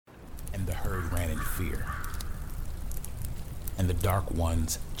and the herd ran in fear. And the Dark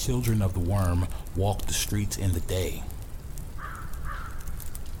Ones, children of the worm, walked the streets in the day.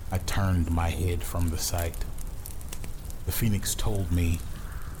 I turned my head from the sight. The Phoenix told me,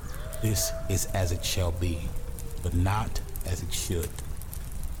 "This is as it shall be, but not as it should."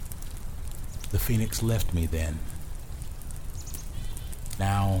 The Phoenix left me then.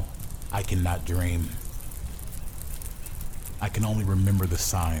 Now I cannot dream. I can only remember the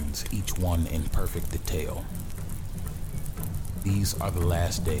signs, each one in perfect detail. These are the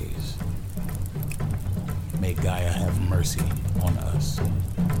last days. May Gaia have mercy on us.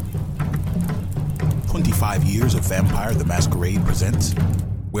 25 Years of Vampire the Masquerade presents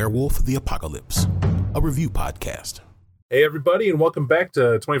Werewolf the Apocalypse, a review podcast. Hey everybody, and welcome back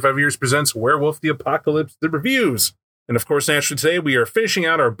to 25 Years Presents Werewolf the Apocalypse, the reviews. And of course, naturally today, we are finishing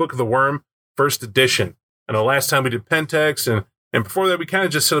out our Book of the Worm, first edition. I know last time we did Pentex, and before that, we kind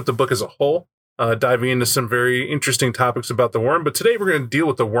of just set up the book as a whole, diving into some very interesting topics about the worm. But today, we're going to deal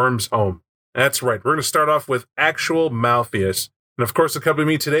with the worm's home. That's right, we're going to start off with actual Malpheus. And of course, accompanying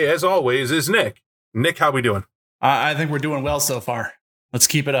me today, as always, is Nick. Nick, how we doing? I think we're doing well so far. Let's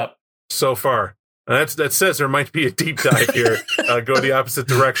keep it up. So far. That says there might be a deep dive here, go the opposite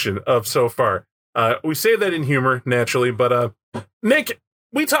direction of so far. We say that in humor, naturally, but Nick,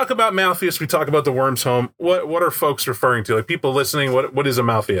 we talk about Malpheus, we talk about the worm's home. What are folks referring to? Like people listening, what is a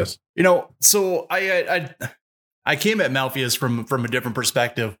Malpheus? You know, so I came at Malpheus from a different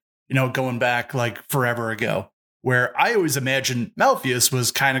perspective, you know, going back like forever ago, where I always imagined Malpheus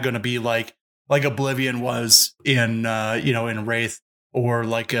was kind of going to be like Oblivion was in in Wraith, or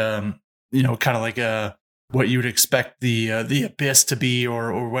like kind of like what you would expect the Abyss to be,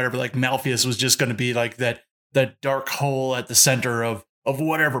 or whatever. Like Malpheus was just going to be like that dark hole at the center of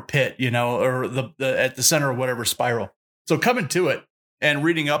whatever pit, you know, or the at the center of whatever spiral. So coming to it and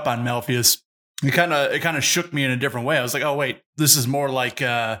reading up on Malpheus, it kind of shook me in a different way. I was like, oh wait, this is more like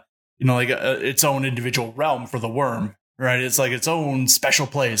its own individual realm for the worm, right? It's like its own special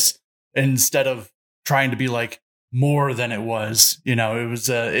place instead of trying to be like more than it was. You know, it was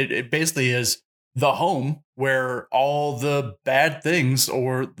it basically is the home where all the bad things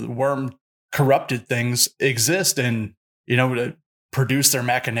or the worm corrupted things exist, and you know, to produce their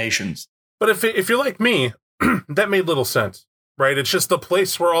machinations. But if you're like me, that made little sense, right? It's just the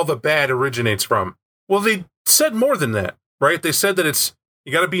place where all the bad originates from. Well, they said more than that, right? They said that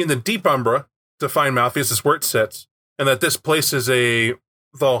you got to be in the Deep Umbra to find Malpheus, is where it sits, and that this place is the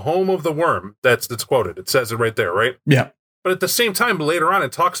home of the worm. That's quoted. It says it right there, right? Yeah. But at the same time, later on,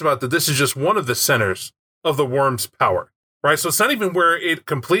 it talks about that this is just one of the centers of the worm's power, right? So it's not even where it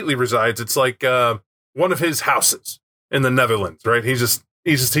completely resides. It's like one of his houses in the Netherlands, right? He's just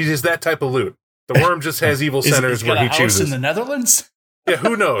that type of loot. The worm just has evil centers where he chooses. In the Netherlands? Yeah,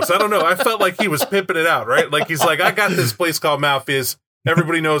 who knows? I don't know. I felt like he was pimping it out, right? Like he's like, I got this place called Malpheus.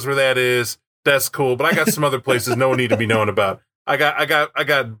 Everybody knows where that is. That's cool. But I got some other places no one need to be known about. I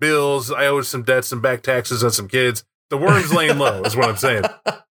got bills. I owe some debts, some back taxes on some kids. The worm's laying low, is what I'm saying.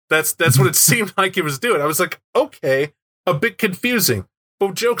 That's what it seemed like he was doing. I was like, okay, a bit confusing.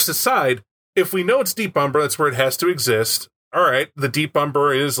 But jokes aside, if we know it's Deep Umbra, that's where it has to exist. All right, the Deep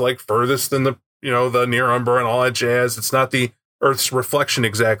Umbra is like furthest than the Near Umbra and all that jazz. It's not the Earth's reflection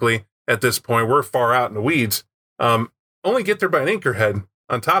exactly at this point. We're far out in the weeds. Only get there by an anchorhead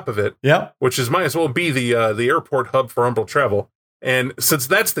on top of it. Yeah, which is might as well be the airport hub for umbral travel. And since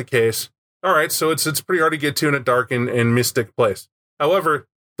that's the case, all right, so it's pretty hard to get to in a dark and mystic place. However,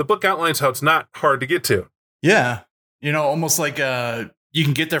 the book outlines how it's not hard to get to. Yeah, you know, almost like you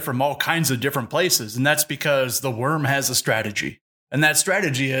can get there from all kinds of different places, and that's because the worm has a strategy. And that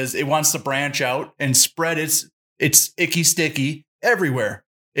strategy is it wants to branch out and spread its icky sticky everywhere.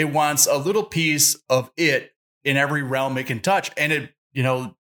 It wants a little piece of it in every realm it can touch, and it, you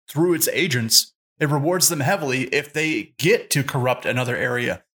know, through its agents, it rewards them heavily if they get to corrupt another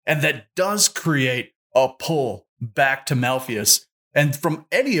area. And that does create a pull back to Malpheus. And from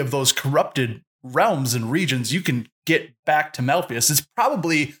any of those corrupted realms and regions, you can get back to Malpheus. It's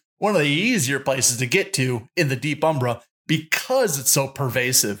probably one of the easier places to get to in the Deep Umbra because it's so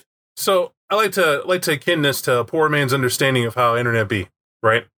pervasive. So I like to akin this to a poor man's understanding of how internet be,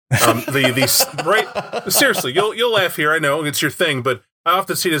 right? Right? Seriously, you'll laugh here. I know it's your thing, but I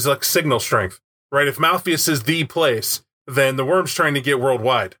often see it as like signal strength, right? If Malpheus is the place, then the worm's trying to get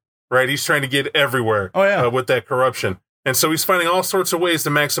worldwide, right? He's trying to get everywhere. Oh, yeah. With that corruption. And so he's finding all sorts of ways to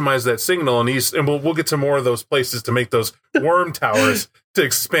maximize that signal, and we'll get to more of those places to make those worm towers to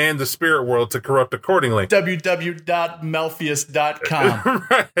expand the spirit world to corrupt accordingly. www.malpheus.com.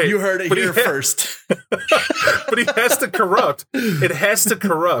 Right. You heard it here first. But he has to corrupt. It has to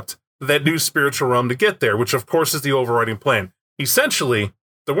corrupt that new spiritual realm to get there, which of course is the overriding plan. Essentially,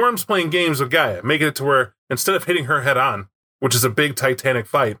 the worm's playing games with Gaia, making it to where instead of hitting her head on, which is a big titanic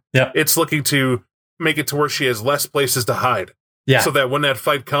fight, it's looking to make it to where she has less places to hide. Yeah. So that when that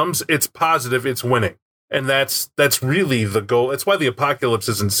fight comes, it's positive, it's winning. And that's really the goal. It's why the apocalypse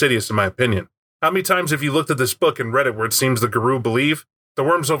is insidious, in my opinion. How many times have you looked at this book and read it where it seems the Guru believe the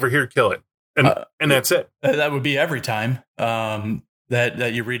worm's over here, kill it, and that's it? That would be every time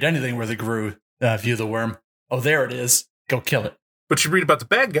that you read anything where the Guru view the worm. Oh, there it is. Go kill it. But you read about the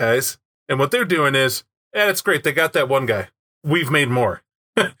bad guys, and what they're doing is, it's great. They got that one guy. We've made more.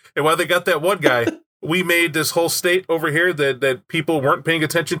 And while they got that one guy, we made this whole state over here that people weren't paying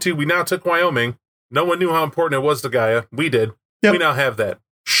attention to. We now took Wyoming. No one knew how important it was to Gaia. We did. Yep. We now have that.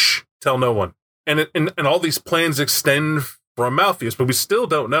 Shh, tell no one. And all these plans extend from Malpheus, but we still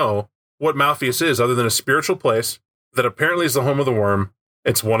don't know what Malpheus is other than a spiritual place that apparently is the home of the worm.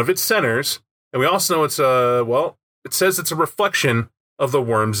 It's one of its centers. And we also know it's, it says it's a reflection of the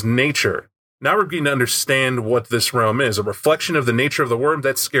worm's nature. Now we're beginning to understand what this realm is. A reflection of the nature of the worm,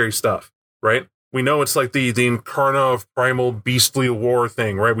 that's scary stuff, right? We know it's like the incarna of primal beastly war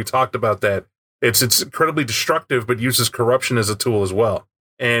thing, right? We talked about that. It's incredibly destructive, but uses corruption as a tool as well.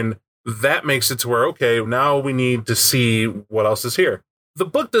 And that makes it to where, okay, now we need to see what else is here. The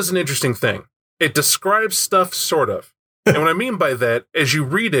book does an interesting thing. It describes stuff, sort of. And what I mean by that, as you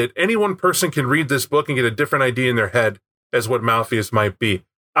read it, any one person can read this book and get a different idea in their head as what Malpheus might be.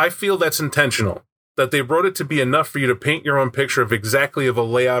 I feel that's intentional, that they wrote it to be enough for you to paint your own picture of exactly of a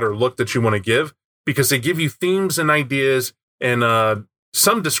layout or look that you want to give, because they give you themes and ideas and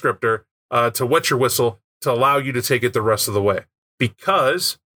some descriptor to wet your whistle to allow you to take it the rest of the way.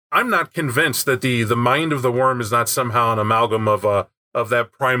 Because I'm not convinced that the mind of the worm is not somehow an amalgam of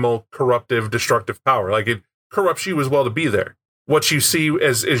that primal, corruptive, destructive power. Like, it corrupts you as well to be there. What you see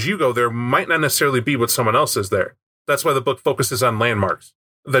as you go there might not necessarily be what someone else is there. That's why the book focuses on landmarks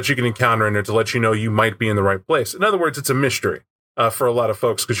that you can encounter in there to let you know you might be in the right place. In other words, it's a mystery for a lot of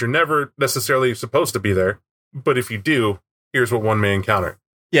folks, because you're never necessarily supposed to be there. But if you do, here's what one may encounter.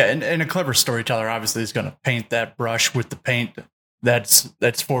 Yeah, and a clever storyteller obviously is going to paint that brush with the paint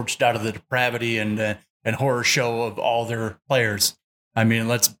that's forged out of the depravity and horror show of all their players. I mean,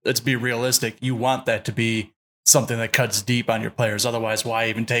 let's be realistic. You want that to be something that cuts deep on your players. Otherwise, why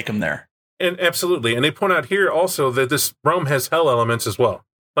even take them there? And absolutely. And they point out here also that this realm has hell elements as well.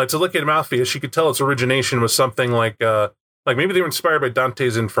 Like, to look at Malpheus, you could tell its origination was something like maybe they were inspired by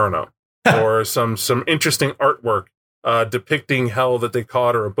Dante's Inferno or some interesting artwork depicting hell that they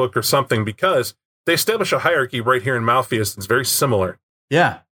caught, or a book or something, because they establish a hierarchy right here in Malpheus that's very similar.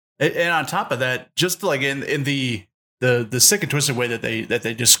 Yeah. And on top of that, just like in the sick and twisted way that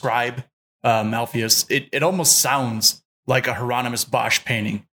they describe Malpheus, it almost sounds like a Hieronymus Bosch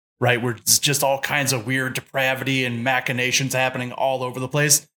painting, right? Where it's just all kinds of weird depravity and machinations happening all over the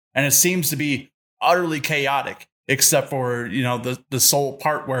place. And it seems to be utterly chaotic, except for, the sole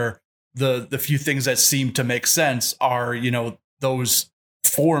part where the few things that seem to make sense are, those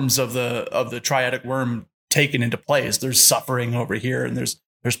forms of the triadic worm taken into place. There's suffering over here, and there's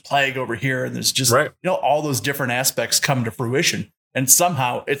plague over here, and there's just, all those different aspects come to fruition. And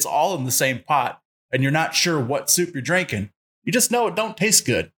somehow it's all in the same pot, and you're not sure what soup you're drinking. You just know it don't taste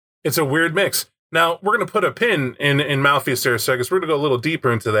good. It's a weird mix. Now, we're going to put a pin in Malpheus there a second, so we're going to go a little deeper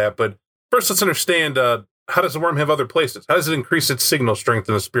into that. But first, let's understand, how does the worm have other places? How does it increase its signal strength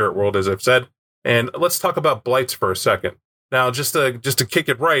in the spirit world, as I've said? And let's talk about blights for a second. Now, just to kick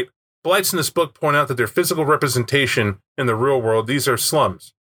it right, blights in this book point out that their physical representation in the real world, these are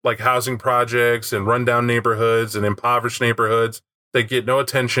slums, like housing projects and rundown neighborhoods and impoverished neighborhoods that get no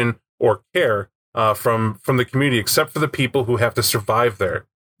attention or care from the community, except for the people who have to survive there.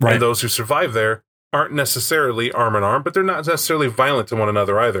 Right. And those who survive there aren't necessarily arm in arm, but they're not necessarily violent to one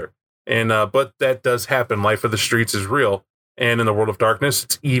another either. And but that does happen. Life of the streets is real. And in the world of darkness,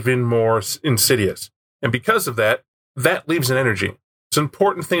 it's even more insidious. And because of that, that leaves an energy. It's an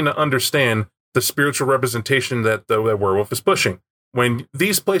important thing to understand the spiritual representation that the werewolf is pushing. When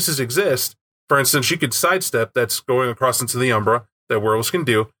these places exist, for instance, you could sidestep that's going across into the Umbra, that werewolves can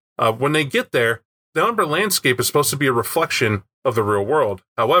do. When they get there, the Umbra landscape is supposed to be a reflection of the real world.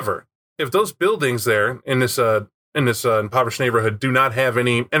 However, if those buildings there in this impoverished neighborhood do not have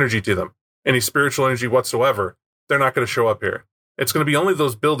any energy to them, any spiritual energy whatsoever, they're not going to show up here. It's going to be only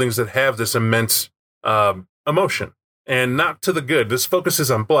those buildings that have this immense emotion, and not to the good. This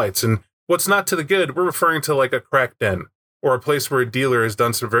focuses on blights, and what's not to the good, we're referring to like a crack den or a place where a dealer has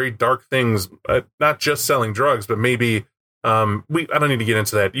done some very dark things, not just selling drugs, but maybe I don't need to get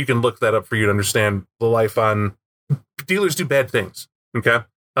into that. You can look that up for you to understand the life on. Dealers do bad things, okay?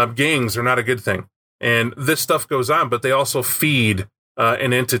 Gangs are not a good thing. And this stuff goes on, but they also feed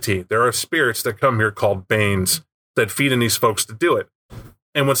an entity. There are spirits that come here called Banes that feed in these folks to do it.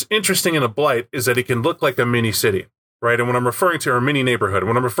 And what's interesting in a blight is that it can look like a mini city, right? And when I'm referring to a mini neighborhood,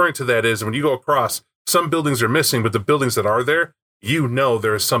 what I'm referring to that is when you go across, some buildings are missing, but the buildings that are there, you know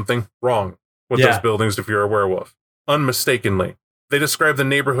there is something wrong with those buildings if you're a werewolf. Unmistakably. They describe the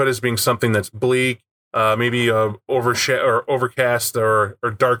neighborhood as being something that's bleak, maybe overcast or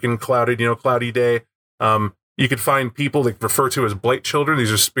dark and clouded, cloudy day. You could find people that refer to as blight children.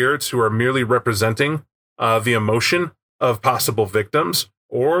 These are spirits who are merely representing the emotion of possible victims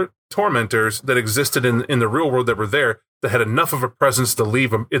or tormentors that existed in the real world that were there that had enough of a presence to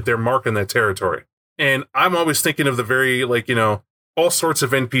leave their mark in that territory. And I'm always thinking of the very, all sorts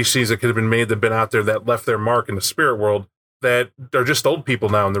of NPCs that could have been made that have been out there that left their mark in the spirit world that are just old people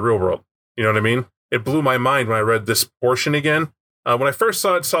now in the real world. You know what I mean? It blew my mind when I read this portion again. When I first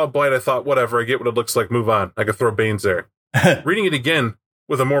saw Blight, I thought, whatever, I get what it looks like, move on. I could throw Banes there. Reading it again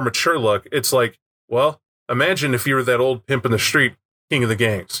with a more mature look, it's like, well, imagine if you were that old pimp in the street, king of the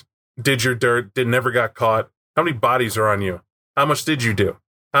gangs. Did your dirt, never got caught. How many bodies are on you? How much did you do?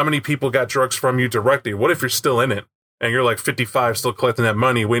 How many people got drugs from you directly? What if you're still in it and you're like 55, still collecting that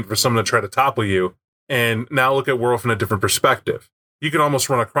money, waiting for someone to try to topple you? And now look at Werewolf in a different perspective. You can almost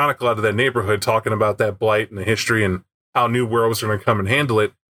run a chronicle out of that neighborhood talking about that blight and the history and how new werewolves are going to come and handle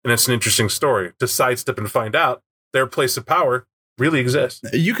it. And it's an interesting story to sidestep and find out their place of power really exists.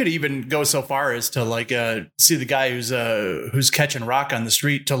 You could even go so far as to see the guy who's catching rock on the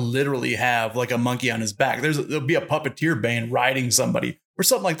street to literally have like a monkey on his back. There'll be a puppeteer Bane riding somebody or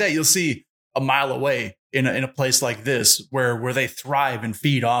something like that. You'll see a mile away in a place like this where they thrive and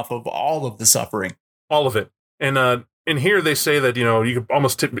feed off of all of the suffering. All of it. And in here they say that, you can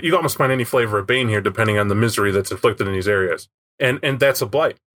almost find any flavor of Bane here depending on the misery that's inflicted in these areas. And that's a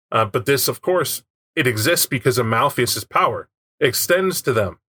blight. But this, of course, it exists because of Malpheus' power extends to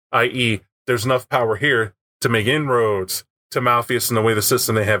them, i.e. there's enough power here to make inroads to Malpheus in the way the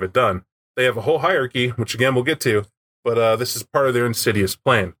system they have it done. They have a whole hierarchy, which again we'll get to, but this is part of their insidious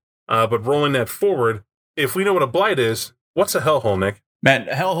plan. But rolling that forward, if we know what a blight is, what's a hellhole, Nick? Man,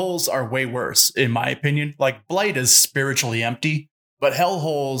 hellholes are way worse, in my opinion. Like, blight is spiritually empty, but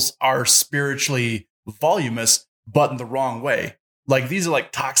hellholes are spiritually voluminous, but in the wrong way. Like, these are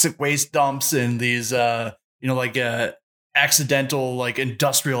like toxic waste dumps and these, accidental, like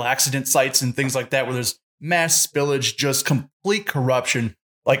industrial accident sites and things like that, where there's mass spillage, just complete corruption,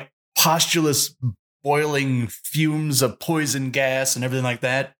 like postulous boiling fumes of poison gas and everything like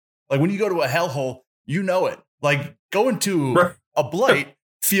that. Like, when you go to a hellhole, you know it. Like, going to a blight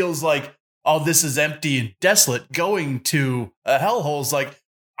feels like, oh, this is empty and desolate. Going to a hellhole is like,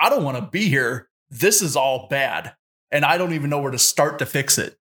 I don't want to be here. This is all bad. And I don't even know where to start to fix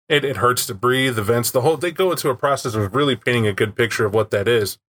it. It hurts to breathe, the vents, they go into a process of really painting a good picture of what that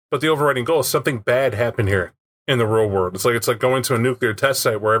is. But the overriding goal is something bad happened here in the real world. It's like going to a nuclear test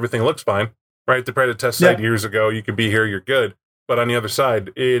site where everything looks fine, right? They tried a test site years ago. You could be here, you're good. But on the other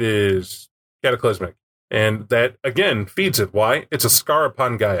side, it is cataclysmic. And that, again, feeds it. Why? It's a scar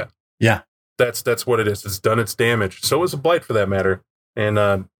upon Gaia. Yeah. That's what it is. It's done its damage. So is a blight, for that matter.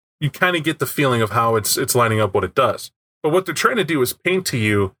 And you kind of get the feeling of how it's lining up what it does. But what they're trying to do is paint to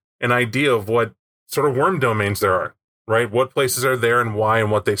you an idea of what sort of worm domains there are, right? What places are there and why and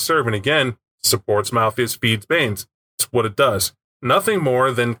what they serve. And again, supports Malpheus, feeds Banes. It's what it does. Nothing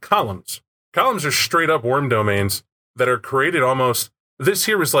more than columns. Columns are straight up worm domains that are created almost... This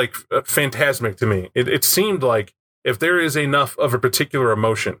here was like phantasmic to me. It seemed like if there is enough of a particular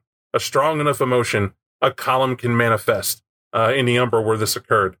emotion, a strong enough emotion, a column can manifest in the Umbra where this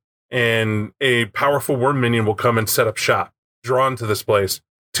occurred. And a powerful worm minion will come and set up shop, drawn to this place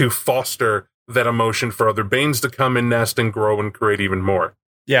to foster that emotion for other Banes to come and nest and grow and create even more.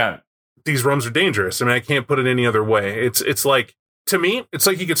 Yeah. These realms are dangerous. I mean, I can't put it any other way. It's like, to me, it's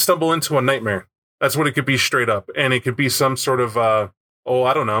like you could stumble into a nightmare. That's what it could be straight up. And it could be some sort of, I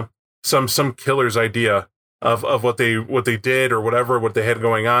don't know, some killer's idea of what they did or whatever, what they had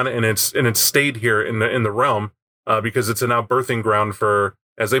going on. And it's stayed here in the realm because it's a now birthing ground for,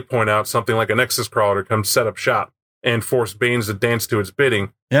 as they point out, something like a Nexus crawler to come set up shop and force Banes to dance to its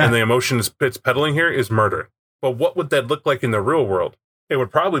bidding. Yeah. And the emotion it's peddling here is murder. But what would that look like in the real world? It would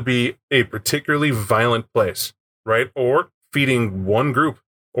probably be a particularly violent place, right? Or feeding one group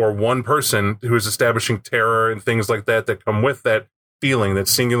or one person who is establishing terror and things like that come with that feeling, that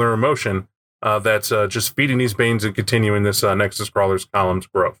singular emotion that's just feeding these Banes and continuing this Nexus Crawler's column's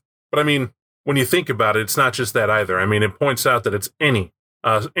growth. But I mean, when you think about it, it's not just that either. I mean, it points out that it's any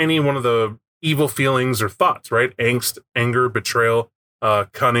one of the evil feelings or thoughts, right? Angst, anger, betrayal,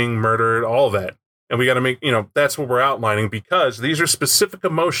 cunning, murder, all that. And we got to make, that's what we're outlining, because these are specific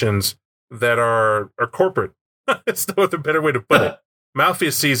emotions that are corporate. It's no other better way to put it.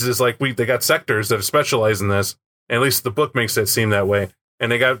 Malpheus sees it as like they got sectors that are specialized in this. And at least the book makes it seem that way.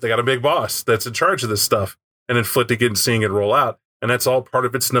 And they got a big boss that's in charge of this stuff. And then Flitwick seeing it roll out. And that's all part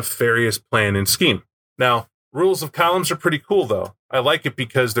of its nefarious plan and scheme. Now, rules of columns are pretty cool, though. I like it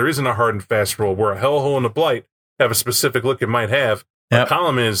because there isn't a hard and fast rule where a hellhole and a blight have a specific look it might have. Yep. A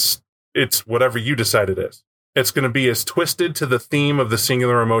column it's whatever you decide it is. It's going to be as twisted to the theme of the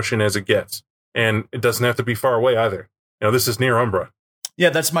singular emotion as it gets. And it doesn't have to be far away either. This is Near Umbra. Yeah,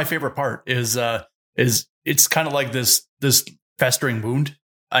 that's my favorite part is it's kind of like this festering wound,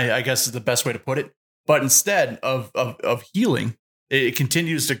 I guess is the best way to put it. But instead of healing, it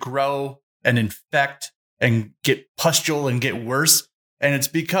continues to grow and infect and get pustule and get worse. And it's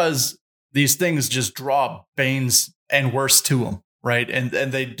because these things just draw Banes and worse to them, right? And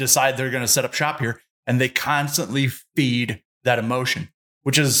they decide they're going to set up shop here, and they constantly feed that emotion,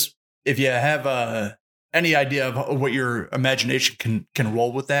 which is, if you have any idea of what your imagination can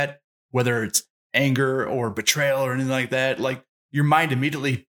roll with that, whether it's anger or betrayal or anything like that, like your mind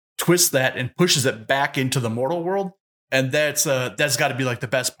immediately twists that and pushes it back into the mortal world. And that's got to be like the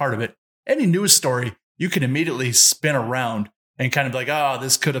best part of it. Any news story, you can immediately spin around and kind of like,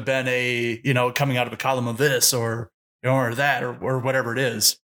 this could have been coming out of a column of this or that or whatever it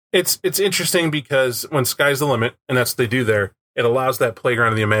is. It's interesting because when sky's the limit, and that's what they do there, it allows that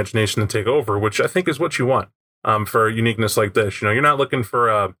playground of the imagination to take over, which I think is what you want for uniqueness like this. You're not looking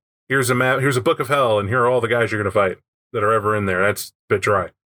for here's a map, here's a book of hell, and here are all the guys you're going to fight that are ever in there. That's a bit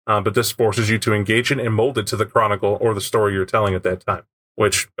dry. But this forces you to engage it and mold it to the chronicle or the story you're telling at that time,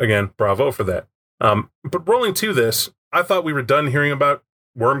 which, again, bravo for that. But rolling to this, I thought we were done hearing about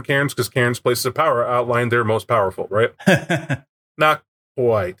worm cairns because cairns, places of power, outlined they're most powerful, right? Not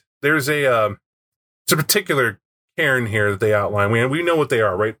quite. There's it's a particular cairn here that they outline. We know what they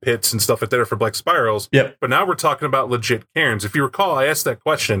are, right? Pits and stuff like that are for black spirals. Yep. But now we're talking about legit cairns. If you recall, I asked that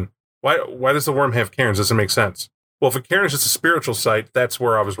question. Why does the worm have cairns? Doesn't make sense. Well, if a cairn is just a spiritual site, that's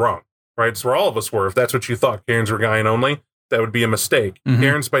where I was wrong, right? It's where all of us were. If that's what you thought, cairns were Gaian only, that would be a mistake. Mm-hmm.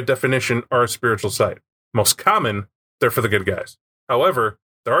 Cairns, by definition, are a spiritual site. Most common, they're for the good guys. However,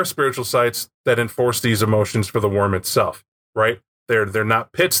 there are spiritual sites that enforce these emotions for the worm itself, right? They're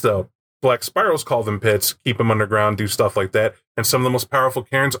not pits, though. Black spirals call them pits, keep them underground, do stuff like that. And some of the most powerful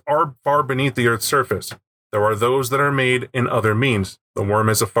cairns are far beneath the Earth's surface. There are those that are made in other means. The worm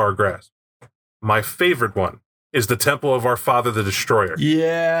is a far grasp. My favorite one is the Temple of Our Father the Destroyer.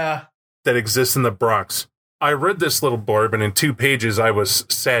 Yeah. That exists in the Bronx. I read this little blurb, and in 2 pages, I was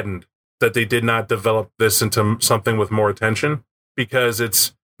saddened that they did not develop this into something with more attention, because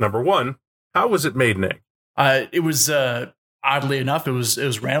it's, number one, how was it made, Nick? It was, oddly enough, it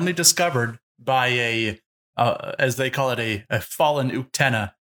was randomly discovered by a, as they call it, a fallen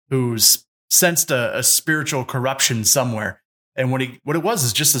Uktena who's sensed a spiritual corruption somewhere. And what it was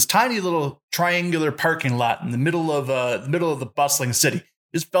is just this tiny little triangular parking lot in the middle of the bustling city.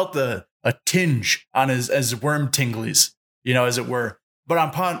 Just felt a tinge on his worm tinglies, as it were.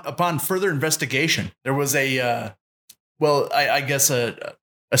 But upon further investigation, there was I guess a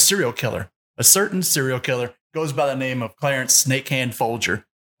serial killer, a certain serial killer goes by the name of Clarence Snakehand Folger.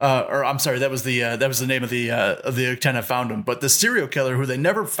 Or I'm sorry, that was the name of the Uktena found him. But the serial killer who they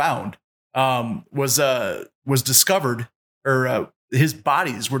never found was discovered. Or his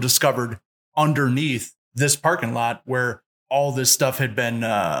bodies were discovered underneath this parking lot where all this stuff had been,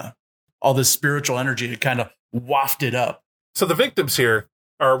 all this spiritual energy had kind of wafted up. So the victims here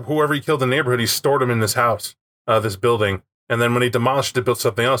are whoever he killed in the neighborhood. He stored them in this house, this building. And then when he demolished it, built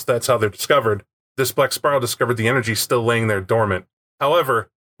something else, that's how they're discovered. This black spiral discovered the energy still laying there dormant. However,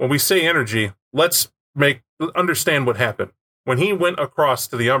 when we say energy, let's understand what happened. When he went across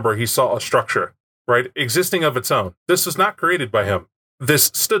to the Umbra, he saw a structure, right, existing of its own. This was not created by him. This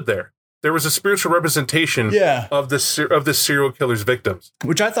stood there. There was a spiritual representation of this serial killer's victims,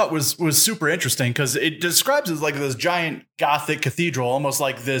 which I thought was super interesting because it describes it as like this giant Gothic cathedral, almost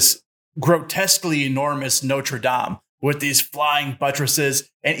like this grotesquely enormous Notre Dame with these flying buttresses,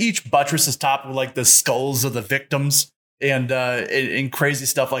 and each buttress is topped with like the skulls of the victims and crazy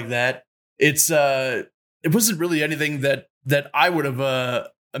stuff like that. It wasn't really anything that I would have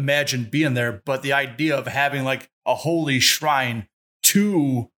imagined being there, but the idea of having like a holy shrine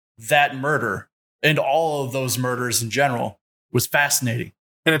to that murder and all of those murders in general was fascinating.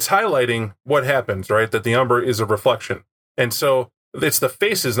 And it's highlighting what happens, right? That the Umbra is a reflection. And so it's the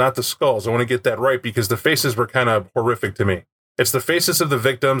faces, not the skulls. I want to get that right because the faces were kind of horrific to me. It's the faces of the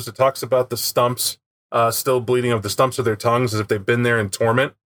victims. It talks about the stumps still bleeding of the stumps of their tongues as if they've been there in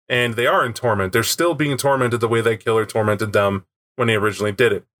torment. And they are in torment. They're still being tormented the way that killer tormented them when they originally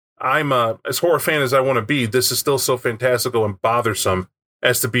did it. I'm as horror fan as I want to be. This is still so fantastical and bothersome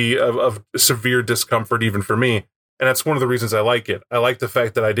as to be of severe discomfort even for me. And that's one of the reasons I like it. I like the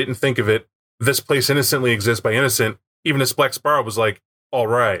fact that I didn't think of it. This place innocently exists by innocent. Even as Black Sparrow was like, all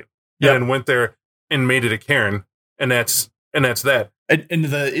right. Yeah. And went there and made it a Cairn. And that's that. And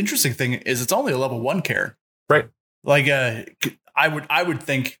the interesting thing is it's only a level 1 Cairn. Right. Like I would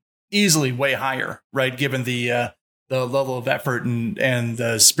think easily way higher, right? Given the level of effort and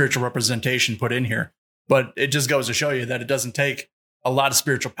the spiritual representation put in here. But it just goes to show you that it doesn't take a lot of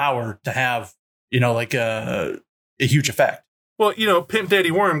spiritual power to have, like a huge effect. Well, Pimp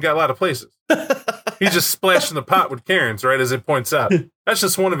Daddy Worm got a lot of places. He's just splashing the pot with Cairns, right? As it points out. That's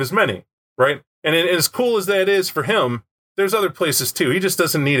just one of his many, right? And as cool as that is for him, there's other places too. He just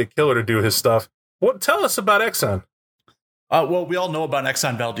doesn't need a killer to do his stuff. Tell us about Exxon. Well, we all know about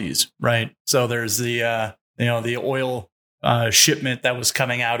Exxon Valdez, right? So there's the the oil shipment that was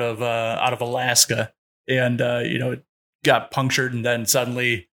coming out of Alaska, and it got punctured, and then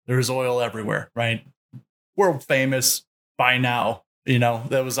suddenly there's oil everywhere, right? World famous by now.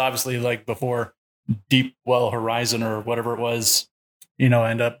 That was obviously like before Deep Well Horizon or whatever it was,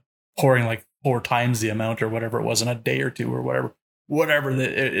 end up pouring like 4 times the amount or whatever it was in a day or two or whatever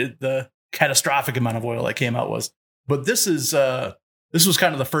the catastrophic amount of oil that came out was. But this was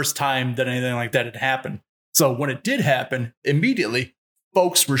kind of the first time that anything like that had happened. So when it did happen, immediately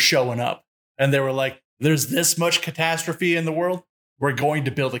folks were showing up and they were like, there's this much catastrophe in the world. We're going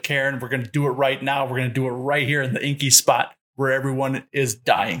to build a Cairn. We're going to do it right now. We're going to do it right here in the inky spot where everyone is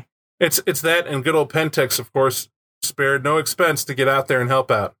dying. It's that, and good old Pentex, of course, spared no expense to get out there and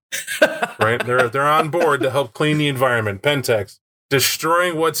help out. Right? They're on board to help clean the environment. Pentex,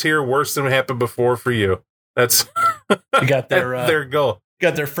 destroying what's here worse than happened before for you. That's you got their goal.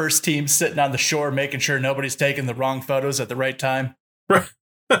 Got their first team sitting on the shore, making sure nobody's taking the wrong photos at the right time.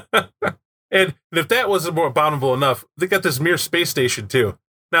 And if that wasn't more abominable enough, they got this Mir space station too.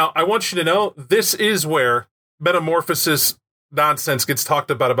 Now, I want you to know, this is where metamorphosis nonsense gets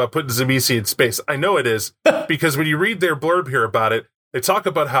talked about putting Tzimisce in space. I know it is, because when you read their blurb here about it, they talk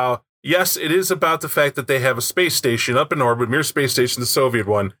about how, yes, it is about the fact that they have a space station up in orbit, Mir space station, the Soviet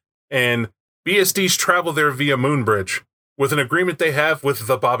one, and BSDs travel there via Moonbridge with an agreement they have with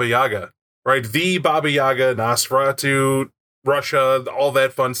the Baba Yaga, right? The Baba Yaga, Nosferatu, Russia, all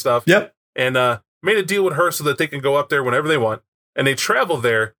that fun stuff. Yep. And made a deal with her so that they can go up there whenever they want. And they travel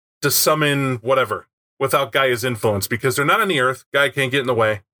there to summon whatever without Gaia's influence, because they're not on the Earth. Gaia can't get in the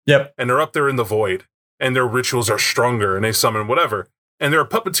way. Yep. And they're up there in the void. And their rituals are stronger and they summon whatever. And there are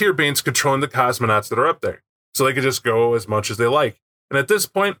puppeteer bands controlling the cosmonauts that are up there. So they can just go as much as they like. And at this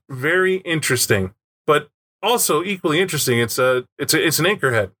point, very interesting. But also equally interesting, it's an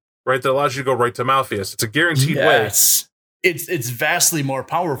anchorhead, right? That allows you to go right to Malpheus. It's a guaranteed way. It's vastly more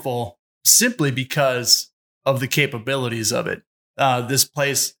powerful simply because of the capabilities of it. This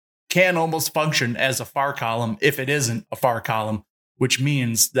place can almost function as a far column if it isn't a far column, which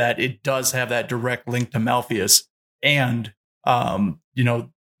means that it does have that direct link to Malpheus. And,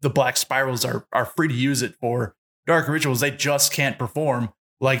 the Black Spirals are free to use it for dark rituals they just can't perform,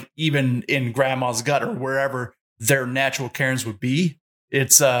 like even in Grandma's Gut or wherever their natural cairns would be.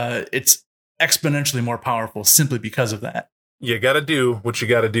 It's exponentially more powerful simply because of that. You got to do what you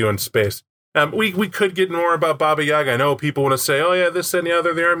got to do in space. We could get more about Baba Yaga. I know people want to say, oh, yeah, this and the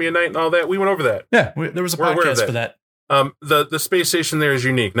other, the Army of Night and all that. We went over that. Yeah, there was a podcast for that. The space station there is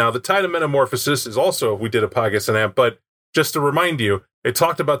unique. Now, the Tide of Metamorphosis is also, we did a podcast on that, but just to remind you, it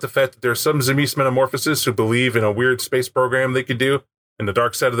talked about the fact that there are some Tzimisce metamorphosists who believe in a weird space program they could do in the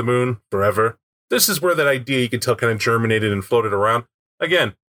dark side of the moon forever. This is where that idea, you can tell, kind of germinated and floated around.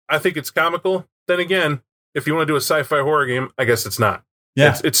 Again, I think it's comical. Then again, if you want to do a sci-fi horror game, I guess it's not.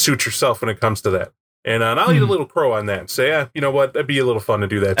 Yeah. It suits yourself when it comes to that. And I'll eat a little crow on that and say, yeah, you know what? That'd be a little fun to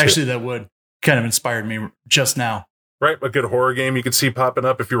do that too. Actually, that would kind of inspired me just now. Right? A good horror game you could see popping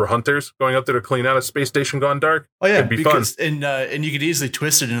up if you were hunters going up there to clean out a space station gone dark. Oh, yeah. It'd be fun. And you could easily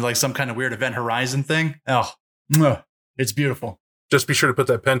twist it into like some kind of weird Event Horizon thing. Oh, it's beautiful. Just be sure to put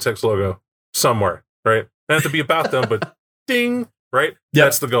that Pentex logo somewhere, right? Not have to be about them, but ding, right? Yep.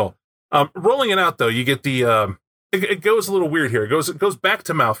 That's the goal. Rolling it out, though, you get the... It goes a little weird here. It goes back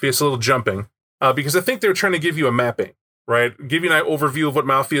to Malpheus, a little jumping, because I think they were trying to give you a mapping, right? Give you an overview of what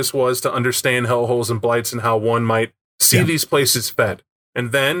Malpheus was to understand hellholes and blights and how one might see these places fed.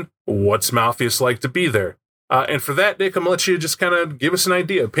 And then, what's Malpheus like to be there? And for that, Nick, I'm going to let you just kind of give us an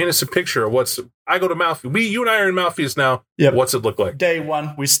idea, paint us a picture of I go to Malpheus. You and I are in Malpheus now. Yep. What's it look like? Day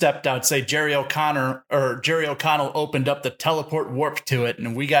one, we stepped out, say Jerry O'Connell opened up the teleport warp to it,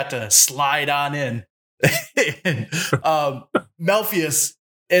 and we got to slide on in. Malpheus,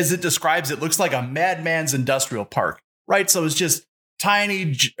 as it describes, it looks like a madman's industrial park, right? So it's just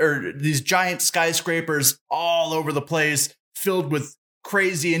these giant skyscrapers all over the place, filled with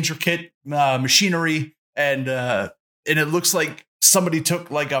crazy, intricate machinery, and it looks like somebody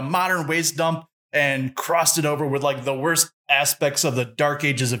took like a modern waste dump and crossed it over with like the worst aspects of the dark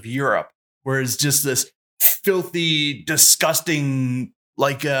ages of Europe, where it's just this filthy, disgusting,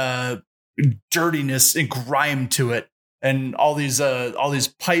 like dirtiness and grime to it, and all these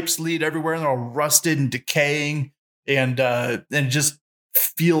pipes lead everywhere, and they're all rusted and decaying, and it just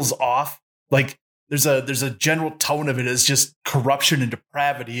feels off. Like there's a general tone of it as just corruption and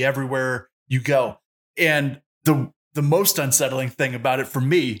depravity everywhere you go. And the most unsettling thing about it for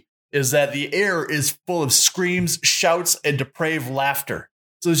me is that the air is full of screams, shouts, and depraved laughter.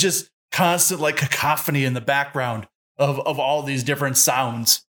 So it's just constant like cacophony in the background of all these different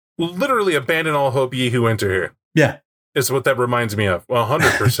sounds. Literally abandon all hope, ye who enter here. Yeah. Is what that reminds me of.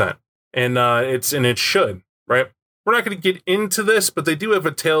 100%. And it should, right? We're not going to get into this, but they do have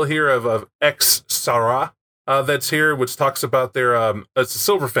a tale here of Ex Sara that's here, which talks about their it's a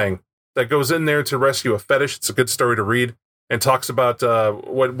Silver Fang that goes in there to rescue a fetish. It's a good story to read, and talks about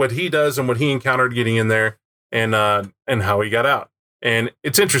what he does and what he encountered getting in there, and how he got out. And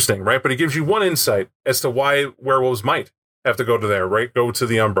it's interesting, right? But it gives you one insight as to why werewolves might have to go to there, right? Go to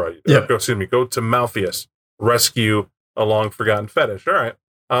the Umbra. Yeah. Go to Malpheus, rescue a long forgotten fetish. All right.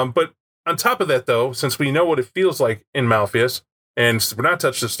 But on top of that, though, since we know what it feels like in Malpheus, and we're not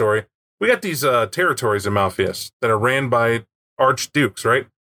touched the story, we got these territories in Malpheus that are ran by archdukes, right?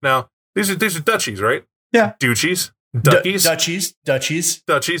 Now, these are duchies, right? Yeah. Duchies? Duchies? Duchies.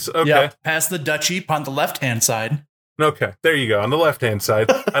 Duchies, okay. Yeah, past the duchy upon the left-hand side. Okay, there you go. On the left-hand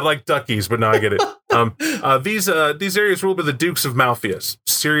side. I like duckies, but now I get it. These areas ruled by the Dukes of Malpheus.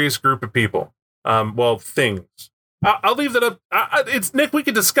 Serious group of people. Things. I'll leave that up. It's Nick, we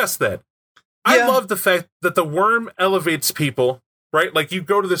could discuss that. Yeah. I love the fact that the worm elevates people, right? Like you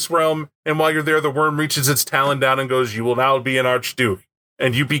go to this realm, and while you're there, the worm reaches its talon down and goes, "You will now be an archduke,"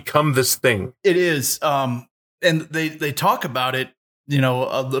 and you become this thing. It is. And they talk about it,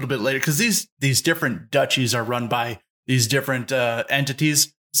 a little bit later, because these different duchies are run by these different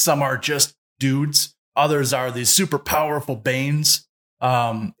entities. Some are just dudes. Others are these super powerful Banes.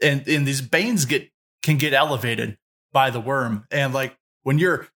 And these Banes can get elevated by the worm. And like when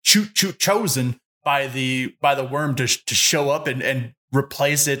you're chosen by the worm to show up and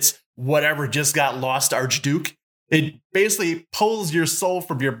replace its whatever just got lost archduke, it basically pulls your soul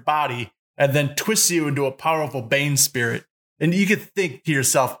from your body and then twists you into a powerful Bane spirit. And you could think to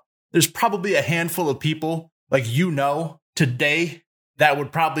yourself, there's probably a handful of people like today that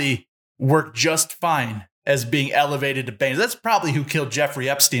would probably work just fine as being elevated to Bane. That's probably who killed Jeffrey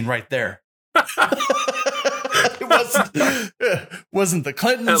Epstein right there. It wasn't the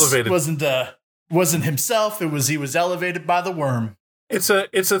Clintons. Elevated. Wasn't himself. He was elevated by the worm. It's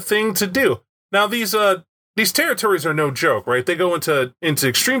a thing to do. Now these territories are no joke, right? They go into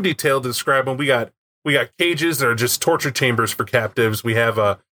extreme detail to describe them. We got cages that are just torture chambers for captives. We have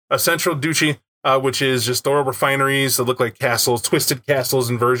a central duchy, which is just oil refineries that look like castles, twisted castles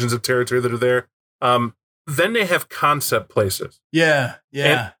and versions of territory that are there. Then they have concept places. Yeah.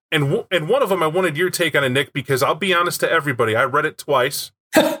 And one of them, I wanted your take on it, Nick, because I'll be honest to everybody. I read it twice,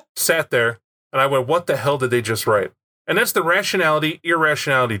 sat there, and I went, what the hell did they just write? And that's the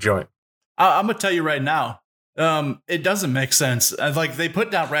rationality-irrationality joint. I'm going to tell you right now, it doesn't make sense. Like they put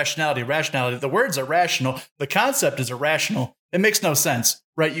down rationality. The words are rational. The concept is irrational. It makes no sense,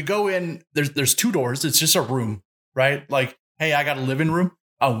 right? You go in, there's two doors. It's just a room, right? Like, hey, I got a living room.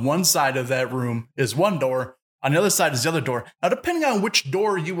 On one side of that room is one door. On the other side is the other door. Now, depending on which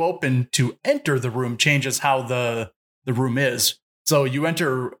door you open to enter the room changes how the room is. So you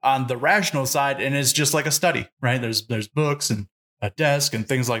enter on the rational side and it's just like a study, right? There's books and a desk and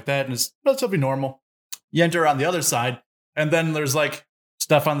things like that. And it's relatively normal. You enter on the other side and then there's like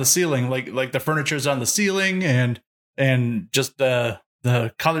stuff on the ceiling, like the furniture's on the ceiling and just the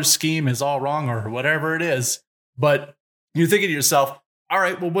color scheme is all wrong or whatever it is. But you're thinking to yourself, all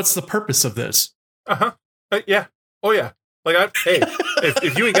right, well, what's the purpose of this? Uh-huh. Yeah. Oh, yeah. Like,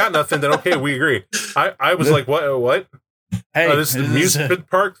 if you ain't got nothing, then okay, we agree. I was like, what? Hey, this is the amusement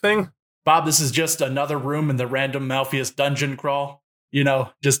park thing? Bob, this is just another room in the random Malpheus dungeon crawl.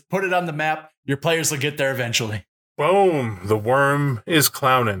 Just put it on the map. Your players will get there eventually. Boom. The worm is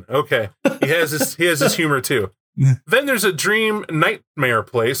clowning. Okay. He has his humor too. Then there's a dream nightmare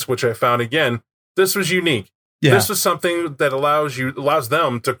place, which I found again. This was unique. Yeah. This was something that allows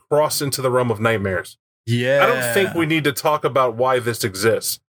them to cross into the realm of nightmares. Yeah. I don't think we need to talk about why this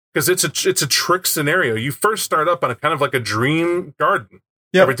exists, because it's a trick scenario. You first start up on a kind of like a dream garden.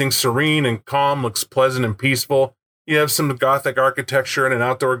 Yep. Everything's serene and calm, looks pleasant and peaceful. You have some Gothic architecture in an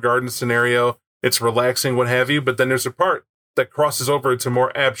outdoor garden scenario. It's relaxing, what have you. But then there's a part that crosses over into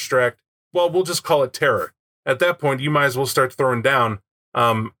more abstract. Well, we'll just call it terror. At that point, you might as well start throwing down.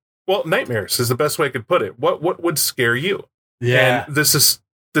 Nightmares is the best way I could put it. What would scare you? Yeah. And this is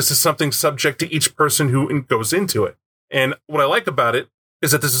something subject to each person who goes into it. And what I like about it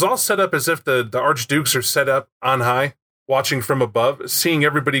is that this is all set up as if the archdukes are set up on high, watching from above, seeing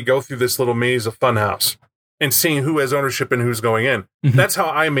everybody go through this little maze of funhouse and seeing who has ownership and who's going in. Mhm. That's how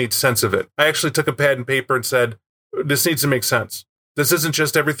I made sense of it. I actually took a pad and paper and said, this needs to make sense. This isn't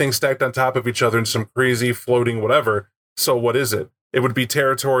just everything stacked on top of each other in some crazy floating whatever. So what is it? It would be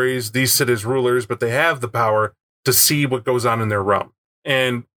territories. These sit as rulers, but they have the power to see what goes on in their realm.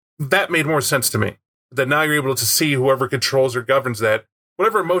 And that made more sense to me. That now you're able to see whoever controls or governs that,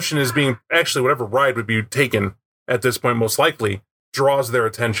 whatever emotion is being, actually whatever ride would be taken at this point, most likely, draws their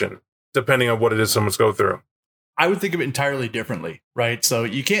attention, depending on what it is someone's go through. I would think of it entirely differently, right? So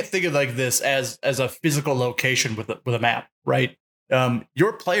you can't think of like this as a physical location with a map, right?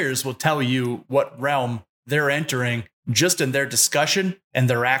 Your players will tell you what realm they're entering just in their discussion and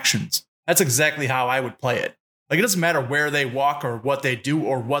their actions. That's exactly how I would play it. Like, it doesn't matter where they walk or what they do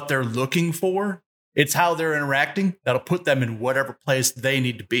or what they're looking for. It's how they're interacting that'll put them in whatever place they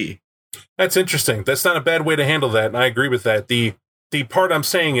need to be. That's interesting. That's not a bad way to handle that, and I agree with that. The part I'm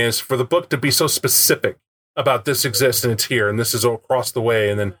saying is for the book to be so specific about this exists and it's here, and this is all across the way,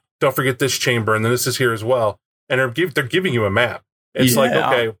 and then don't forget this chamber, and then this is here as well. And they're giving you a map. It's like,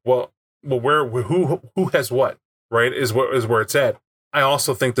 okay, well, who has what, right? Is where it's at. I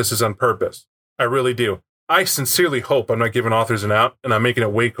also think this is on purpose. I really do. I sincerely hope I'm not giving authors an out, and I'm making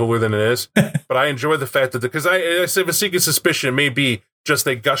it way cooler than it is. But I enjoy the fact that because I have a secret suspicion it may be just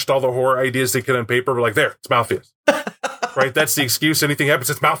they gushed all the horror ideas they could on paper. We're like, there, it's Malpheus. Right? That's the excuse. Anything happens,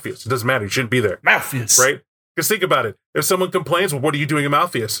 it's Malpheus. It doesn't matter. You shouldn't be there. Malpheus. Right? Because think about it. If someone complains, well, what are you doing in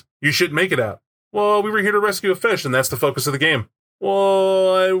Malpheus? You shouldn't make it out. Well, we were here to rescue a fish, and that's the focus of the game.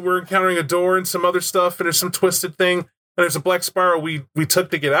 Well, we're encountering a door and some other stuff, and there's some twisted thing, and there's a black spiral we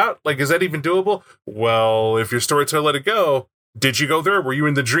took to get out. Like, is that even doable? Well, if your storyteller let it go, did you go there? Were you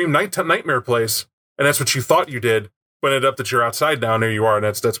in the dream nightmare place? And that's what you thought you did, but ended up that you're outside now, and there you are, and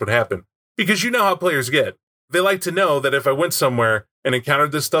that's what happened. Because you know how players get. They like to know that if I went somewhere and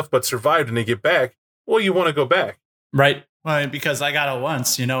encountered this stuff but survived and they get back, well, you want to go back. Right. Well, because I got it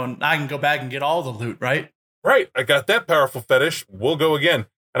once, and I can go back and get all the loot, right? Right. I got that powerful fetish. We'll go again.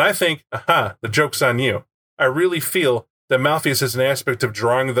 And I think, the joke's on you. I really feel that Malpheus is an aspect of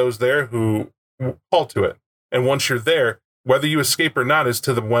drawing those there who call to it. And once you're there, whether you escape or not is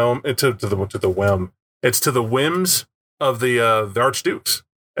to the It's to the whims of the archdukes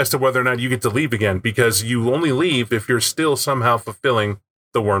as to whether or not you get to leave again, because you only leave if you're still somehow fulfilling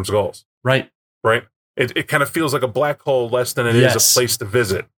the worm's goals. Right. Right. It kind of feels like a black hole less than it is a place to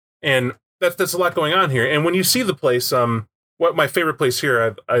visit. And that's a lot going on here. And when you see the place, what my favorite place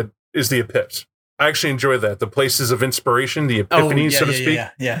here is the Epipse. I actually enjoy that. The places of inspiration, the epiphanies, so to speak.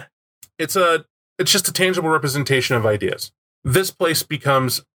 Yeah. It's just a tangible representation of ideas. This place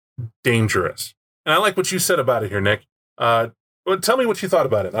becomes dangerous. And I like what you said about it here, Nick. Tell me what you thought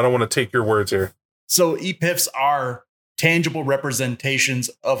about it. I don't want to take your words here. So epiphs are tangible representations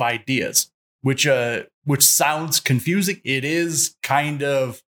of ideas, which sounds confusing. It is kind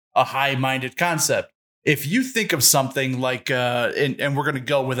of a high-minded concept. If you think of something like, and we're going to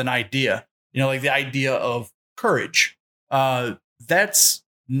go with an idea, like the idea of courage, that's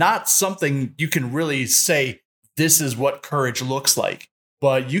not something you can really say, this is what courage looks like.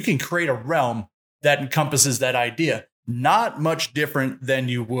 But you can create a realm that encompasses that idea. Not much different than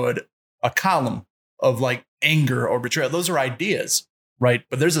you would a column of like anger or betrayal. Those are ideas, right?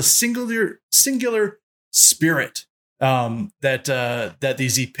 But there's a singular spirit that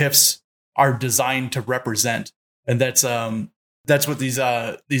these epiphs are designed to represent, and that's what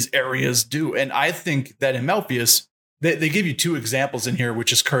these areas do. And I think that in Malpheus, they give you two examples in here,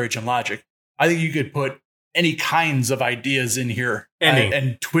 which is courage and logic. I think you could put any kinds of ideas in here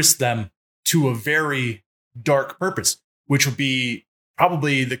and twist them to a very dark purpose, which would be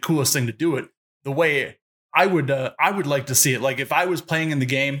probably the coolest thing to do it. The way I would like to see it, like if I was playing in the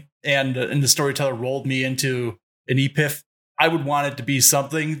game and the storyteller rolled me into an epiph, I would want it to be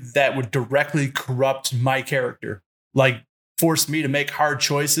something that would directly corrupt my character. like force me to make hard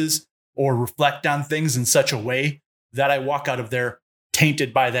choices or reflect on things in such a way that I walk out of there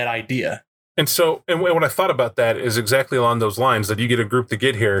tainted by that idea. And so, and what I thought about that is exactly along those lines, that you get a group to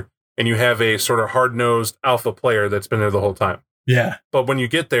get here and you have a sort of hard-nosed alpha player that's been there the whole time. Yeah. But when you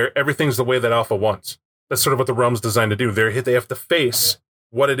get there, everything's the way that alpha wants. That's sort of what the realm's designed to do. They have to face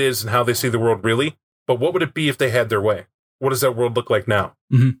what it is and how they see the world really. But what would it be if they had their way? What does that world look like now?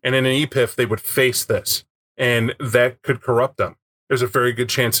 Mm-hmm. And in an EPIF, they would face this. And that could corrupt them. There's a very good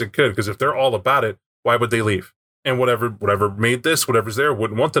chance it could, because if they're all about it, why would they leave? And whatever made this, whatever's there,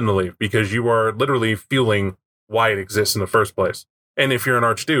 wouldn't want them to leave, because you are literally fueling why it exists in the first place. And if you're an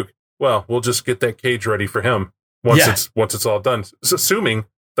Archduke, well, we'll just get that cage ready for him once it's all done. So assuming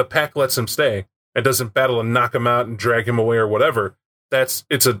the pack lets him stay and doesn't battle and knock him out and drag him away or whatever. It's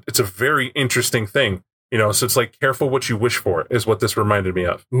a very interesting thing, So it's like, careful what you wish for is what this reminded me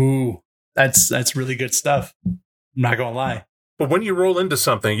of. Ooh, that's really good stuff. I'm not gonna lie. But when you roll into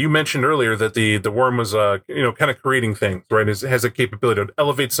something, you mentioned earlier that the worm was kind of creating things, right? It has a capability to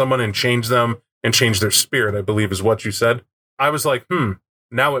elevate someone and change them and change their spirit, I believe is what you said. I was like,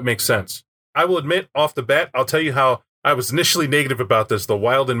 now it makes sense. I will admit off the bat, I'll tell you how I was initially negative about this, the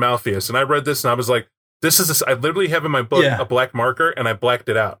Wild and Malpheus. And I read this and I was like, I literally have in my book a black marker and I blacked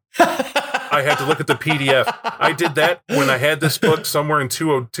it out. I had to look at the PDF. I did that when I had this book somewhere in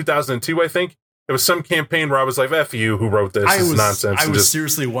 2002, I think. It was some campaign where I was like, F you, who wrote this? This is nonsense. I was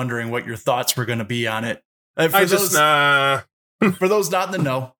seriously wondering what your thoughts were going to be on it. For those not in the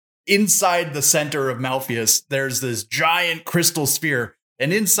know, inside the center of Malpheus, there's this giant crystal sphere.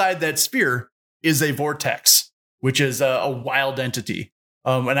 And inside that sphere is a vortex, which is a wild entity.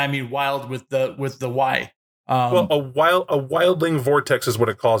 And I mean wild with the Y. Well, a wildling vortex is what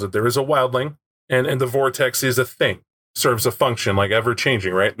it calls it. There is a wildling, and the vortex is a thing, serves a function, like ever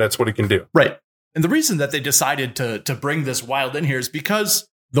changing, right? That's what it can do. Right. And the reason that they decided to bring this wild in here is because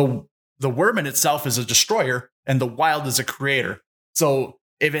the worm in itself is a destroyer and the wild is a creator. So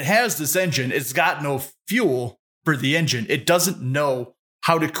if it has this engine, it's got no fuel for the engine. It doesn't know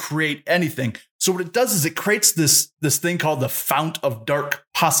how to create anything. So what it does is it creates this thing called the Fount of Dark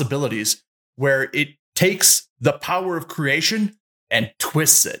Possibilities, where it takes the power of creation and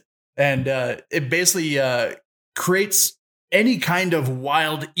twists it. And it basically creates any kind of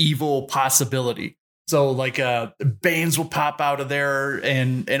wild, evil possibility. So like Banes will pop out of there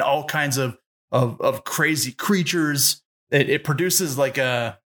and all kinds of crazy creatures. It produces like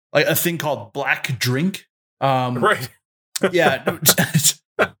a thing called black drink. Right. Yeah.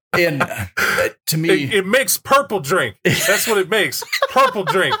 And to me, it makes purple drink. That's what it makes. Purple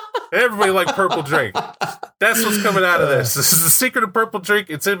drink. Everybody like purple drink. That's what's coming out of this. This is the secret of purple drink.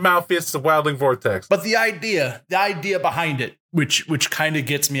 It's in Malpheus, the Wildling Vortex. But the idea behind it, which kind of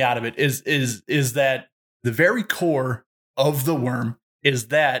gets me out of it, is that the very core of the worm is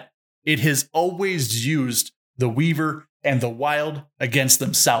that it has always used the Weaver and the Wild against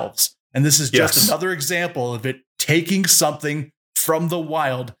themselves. And this is just another example of it taking something from the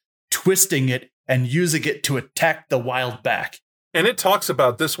Wild, twisting it, and using it to attack the Wild back. And it talks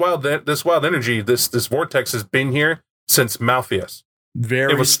about this wild energy, this vortex has been here since Malpheus.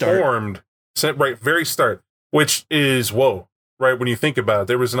 It was formed, very start, which is, whoa, right? When you think about it,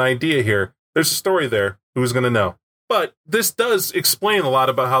 there was an idea here. There's a story there. Who's going to know? But this does explain a lot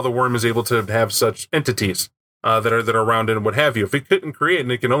about how the worm is able to have such entities that are around it and what have you. If it couldn't create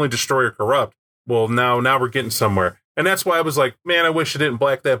and it can only destroy or corrupt, well, now we're getting somewhere. And that's why I was like, man, I wish I didn't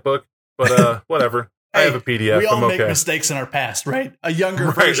black that book. But whatever. Hey, I have a PDF. We all I'm okay. make mistakes in our past, right? A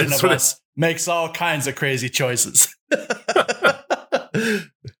younger version of us makes all kinds of crazy choices.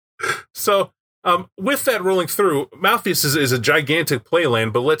 So, with that rolling through, Malpheus is a gigantic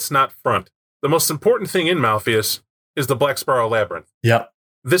playland, but let's not front. The most important thing in Malpheus is the Black Spiral Labyrinth. Yep.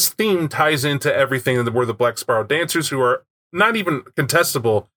 This theme ties into everything that were the Black Spiral Dancers, who are not even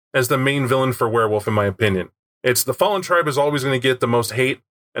contestable as the main villain for Werewolf, in my opinion. It's the Fallen Tribe is always going to get the most hate,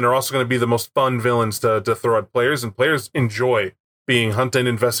 and they're also going to be the most fun villains to throw at players, and players enjoy being hunted,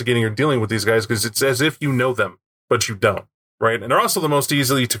 investigating, or dealing with these guys because it's as if you know them, but you don't, right? And they're also the most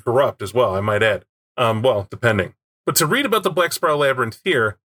easily to corrupt as well, I might add. Well, depending. But to read about the Black Spiral Labyrinth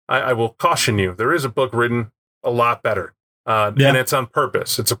here, I will caution you, there is a book written a lot better, and it's on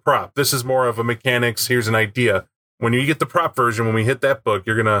purpose. It's a prop. This is more of a mechanics, here's an idea. When you get the prop version, when we hit that book,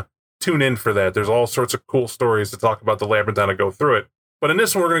 you're going to tune in for that. There's all sorts of cool stories to talk about the labyrinth and to go through it. But in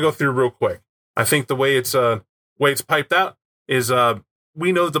this one, we're going to go through real quick. I think the way it's piped out is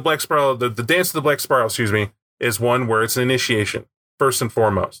we know that the Black Spiral, the dance of the Black Spiral, is one where it's an initiation, first and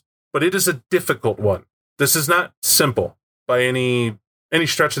foremost. But it is a difficult one. This is not simple by any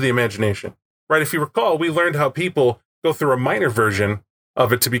stretch of the imagination. right? If you recall, we learned how people go through a minor version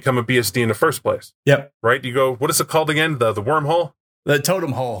of it to become a BSD in the first place. Yep. Right? You go, what is it called again? The wormhole? The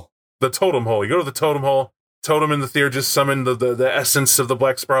totem hole. The totem hole. You go to the totem hole, totem and the Theurgist summon the essence of the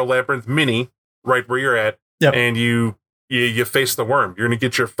Black Spiral Labyrinth mini right where you're at. Yep. And you face the worm. You're going to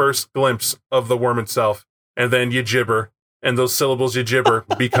get your first glimpse of the worm itself. And then you gibber. And those syllables you gibber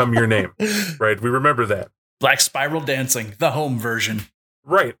become your name. Right? We remember that. Black Spiral Dancing, the home version.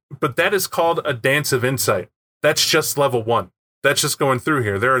 Right. But that is called a Dance of Insight. That's just level 1. That's just going through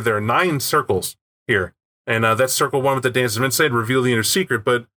here. There are 9 circles here. And that's circle 1 with the Dance of Insight, reveal the inner secret.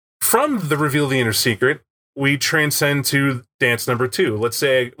 But from the reveal the inner secret, we transcend to dance number 2. Let's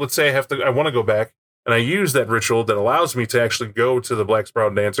say I want to go back and I use that ritual that allows me to actually go to the Black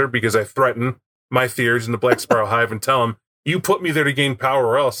Spiral Dancer because I threaten my Theurge in the Black Spiral Hive and tell him, you put me there to gain power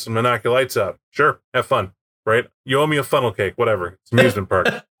or else and knock your lights out. Sure, have fun, right? You owe me a funnel cake, whatever. It's an amusement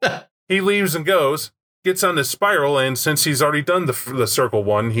park. He leaves and goes, gets on this spiral, and since he's already done the circle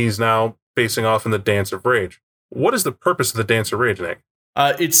 1, he's now facing off in the Dance of Rage. What is the purpose of the Dance of Rage, Nick?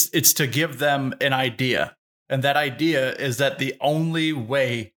 It's to give them an idea. And that idea is that the only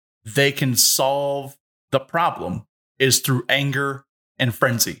way they can solve the problem is through anger and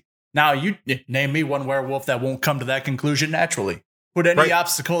frenzy. Now, you name me one werewolf that won't come to that conclusion naturally. Put any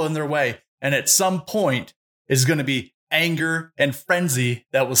obstacle in their way, and at some point is going to be anger and frenzy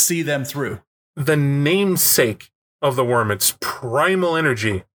that will see them through. The namesake of the worm, its primal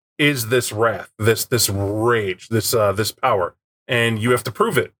energy, is this wrath, this rage, this power, and you have to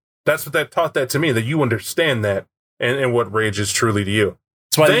prove it. That's what that taught that to me, that you understand that and what rage is truly to you.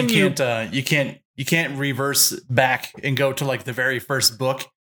 That's why then you can't reverse back and go to like the very first book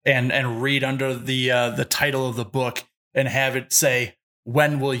and read under the title of the book and have it say,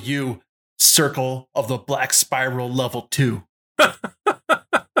 when will you circle of the Black Spiral level 2?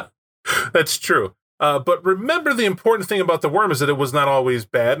 That's true. But remember, the important thing about the worm is that it was not always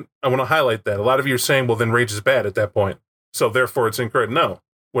bad. I want to highlight that. A lot of you are saying, well, then rage is bad at that point, so therefore it's incorrect. No.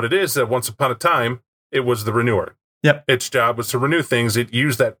 What it is that once upon a time, it was the renewer. Yep. Its job was to renew things. It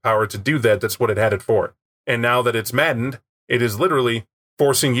used that power to do that. That's what it had it for. And now that it's maddened, it is literally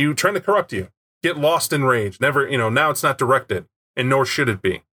forcing you, trying to corrupt you. Get lost in rage. Never, now it's not directed, and nor should it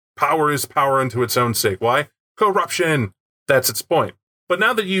be. Power is power unto its own sake. Why? Corruption. That's its point. But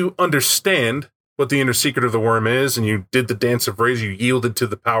now that you understand what the inner secret of the worm is, and you did the Dance of Rage, you yielded to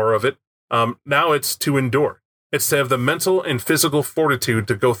the power of it, now it's to endure. It's to have the mental and physical fortitude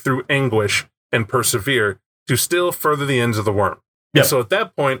to go through anguish and persevere to still further the ends of the worm. Yep. So at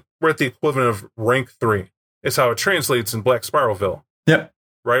that point, we're at the equivalent of rank 3. It's how it translates in Black Spiralville. Yep.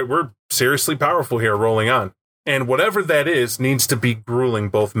 Right? We're seriously powerful here rolling on. And whatever that is needs to be grueling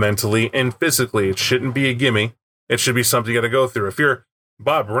both mentally and physically. It shouldn't be a gimme. It should be something you got to go through. If you're,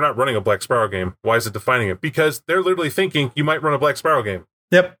 Bob, we're not running a Black Spiral game. Why is it defining it? Because they're literally thinking you might run a Black Spiral game.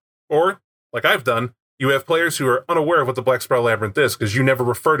 Yep. Or, like I've done, you have players who are unaware of what the Black Spiral Labyrinth is because you never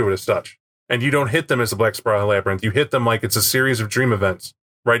refer to it as such. And you don't hit them as a Black Spiral Labyrinth. You hit them like it's a series of dream events,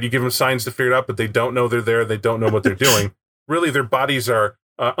 right? You give them signs to figure it out, but they don't know they're there. They don't know what they're doing. Really, their bodies are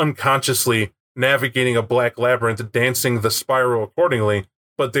unconsciously navigating a black labyrinth, dancing the spiral accordingly,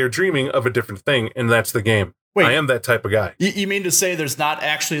 but they're dreaming of a different thing, and that's the game. Wait, I am that type of guy. You mean to say there's not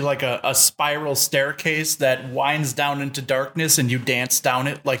actually like a spiral staircase that winds down into darkness and you dance down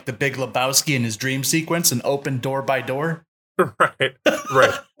it like the Big Lebowski in his dream sequence and open door by door? Right.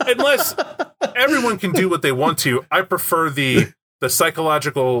 Unless everyone can do what they want to, I prefer the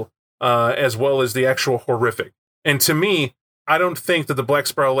psychological as well as the actual horrific. And to me, I don't think that the Black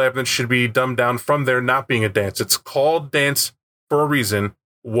Spiral Labyrinth should be dumbed down from there not being a dance. It's called dance for a reason.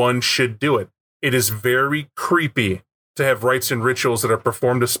 One should do it. It is very creepy to have rites and rituals that are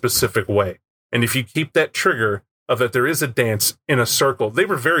performed a specific way. And if you keep that trigger of that there is a dance in a circle, they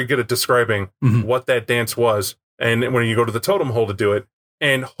were very good at describing what that dance was. And when you go to the totem hole to do it,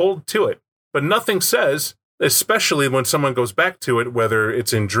 and hold to it. But nothing says, especially when someone goes back to it, whether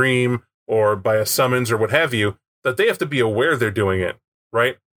it's in dream or by a summons or what have you, that they have to be aware they're doing it,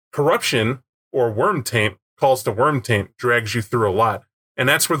 right? Corruption or worm taint, calls to worm taint, drags you through a lot. And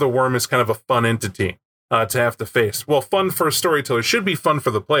that's where the worm is kind of a fun entity to have to face. Well, fun for a storyteller should be fun for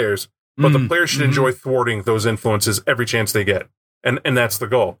the players, but the players should enjoy thwarting those influences every chance they get. And that's the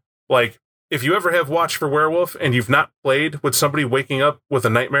goal. Like, if you ever have Watch for Werewolf and you've not played with somebody waking up with a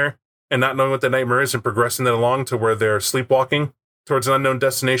nightmare and not knowing what that nightmare is and progressing that along to where they're sleepwalking towards an unknown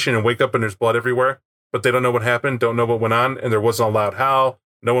destination and wake up and there's blood everywhere, but they don't know what happened, don't know what went on, and there wasn't a loud howl,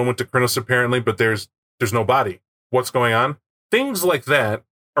 no one went to Krynos apparently, but there's no body. What's going on? Things like that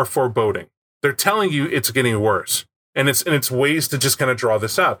are foreboding. They're telling you it's getting worse. And it's ways to just kind of draw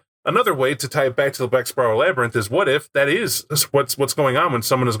this out. Another way to tie it back to the Black Spiral Labyrinth is what if that is what's going on when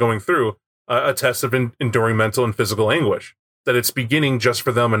someone is going through a test of enduring mental and physical anguish, that it's beginning just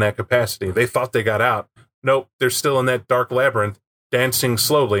for them in that capacity. They thought they got out. Nope, they're still in that dark labyrinth, dancing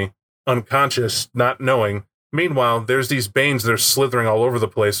slowly, unconscious, not knowing. Meanwhile, there's these Banes that are slithering all over the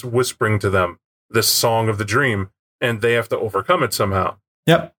place, whispering to them this song of the dream, and they have to overcome it somehow.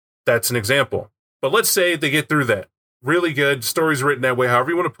 Yep. That's an example. But let's say they get through that. Really good, stories written that way, however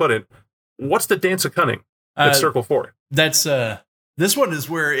you want to put it. What's the dance of cunning? That's circle 4. That's this one is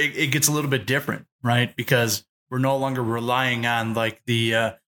where it gets a little bit different, right? Because we're no longer relying on like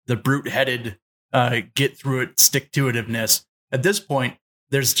the brute-headed get through it, stick to itiveness. At this point,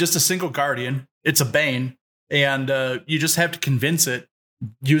 there's just a single guardian. It's a Bane, and you just have to convince it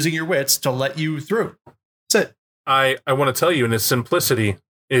using your wits to let you through. That's it. I want to tell you, in its simplicity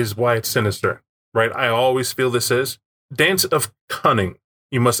is why it's sinister, right? I always feel this is dance of cunning.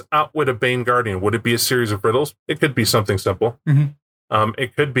 You must outwit a Bane Guardian. Would it be a series of riddles? It could be something simple. Mm-hmm.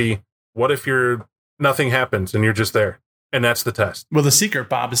 It could be, what if nothing happens and you're just there? And that's the test. Well, the secret,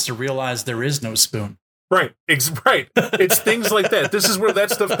 Bob, is to realize there is no spoon. Right. Right. It's things like that. This is where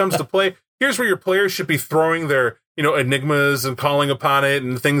that stuff comes to play. Here's where your players should be throwing their, enigmas and calling upon it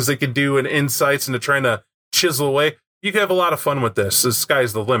and things they could do and insights into trying to chisel away. You can have a lot of fun with this. The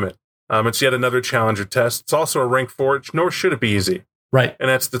sky's the limit. It's yet another challenger test. It's also a rank 4, nor should it be easy. Right. And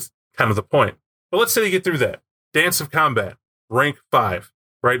that's kind of the point. But let's say you get through that. Dance of Combat, rank 5,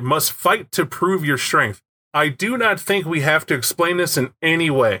 right? Must fight to prove your strength. I do not think we have to explain this in any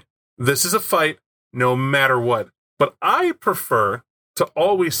way. This is a fight, no matter what. But I prefer to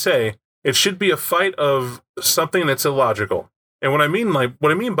always say it should be a fight of something that's illogical. And what I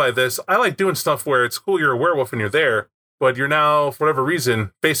mean by this, I like doing stuff where it's cool you're a werewolf and you're there, but you're now, for whatever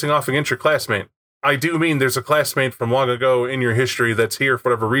reason, facing off against your classmate. I do mean there's a classmate from long ago in your history that's here for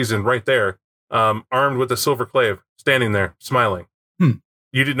whatever reason, right there, armed with a silver clave, standing there, smiling. You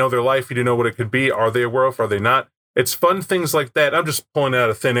didn't know their life. You didn't know what it could be. Are they a werewolf? Are they not? It's fun things like that. I'm just pulling it out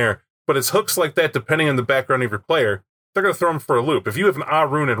of thin air. But it's hooks like that, depending on the background of your player, they're going to throw them for a loop. If you have an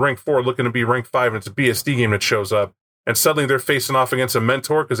rune at rank 4 looking to be rank 5 and it's a BSD game that shows up, and suddenly they're facing off against a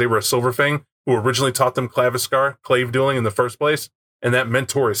mentor because they were a Silverfang who originally taught them clave dueling in the first place, and that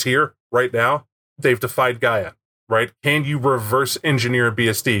mentor is here right now, they've defied Gaia, right? Can you reverse engineer a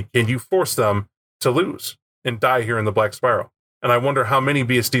BSD? Can you force them to lose and die here in the Black Spiral? And I wonder how many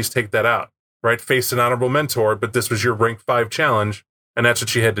BSDs take that out, right? Face an honorable mentor, but this was your rank 5 challenge, and that's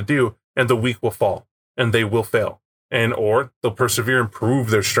what you had to do, and the weak will fall, and they will fail. Or they'll persevere and prove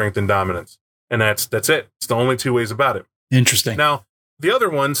their strength and dominance. And that's it. It's the only two ways about it. Interesting. Now, the other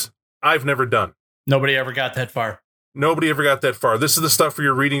ones, I've never done. Nobody ever got that far. Nobody ever got that far. This is the stuff where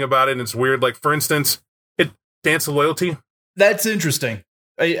you're reading about it, and it's weird. Like, for instance, Dance of Loyalty. That's interesting.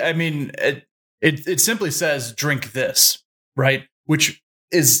 I mean, it simply says, drink this, right? Which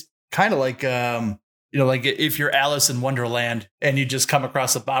is kind of like, like if you're Alice in Wonderland and you just come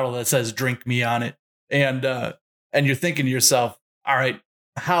across a bottle that says drink me on it. And you're thinking to yourself, all right,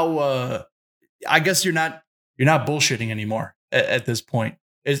 how, I guess you're not bullshitting anymore at this point.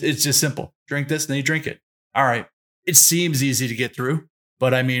 It's just simple. Drink this, and then you drink it. All right. It seems easy to get through,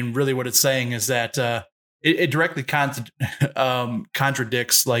 but I mean, really what it's saying is that it directly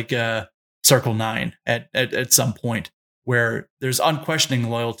contradicts like Circle 9 at some point, where there's unquestioning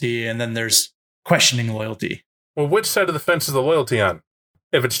loyalty and then there's questioning loyalty. Well, which side of the fence is the loyalty on?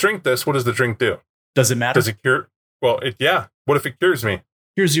 If it's drink this, what does the drink do? Does it matter? Does it cure? Well, yeah. What if it cures me?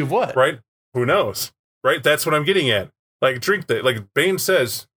 Cures you of what? Right? Who knows? Right? That's what I'm getting at. Like, drink that. Like, Bane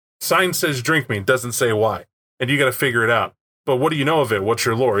says, sign says drink me. Doesn't say why. And you got to figure it out. But what do you know of it? What's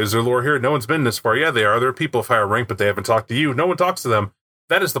your lore? Is there lore here? No one's been this far. Yeah, they are. There are people of higher rank, but they haven't talked to you. No one talks to them.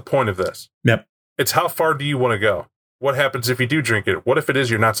 That is the point of this. Yep. It's how far do you want to go? What happens if you do drink it? What if it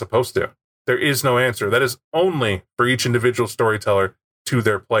is you're not supposed to? There is no answer. That is only for each individual storyteller to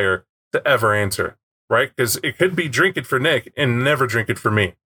their player to ever answer, right? Because it could be drink it for Nick and never drink it for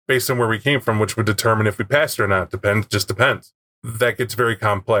me, based on where we came from, which would determine if we passed or not. Just depends. That gets very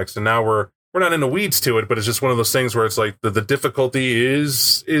complex. And now we're not in the weeds to it, but it's just one of those things where it's like the difficulty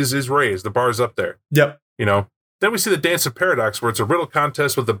is raised. The bar's up there. Yep. Then we see the Dance of Paradox, where it's a riddle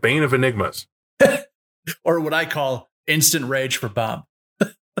contest with the Bane of Enigmas. Or what I call instant rage for Bob.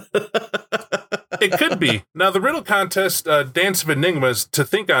 It could be. Now, the riddle contest, Dance of Enigmas, to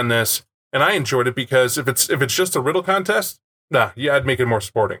think on this, and I enjoyed it because if it's just a riddle contest, I'd make it more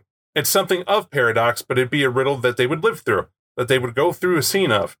sporting. It's something of Paradox, but it'd be a riddle that they would live through, that they would go through a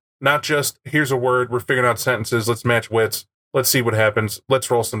scene of. Not just, here's a word, we're figuring out sentences, let's match wits, let's see what happens, let's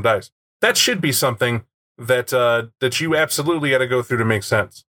roll some dice. That should be something that you absolutely got to go through to make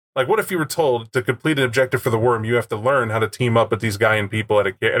sense. Like, what if you were told to complete an objective for the worm, you have to learn how to team up with these Gaian people at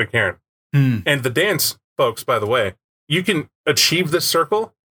a cairn? And the dance, folks, by the way, you can achieve this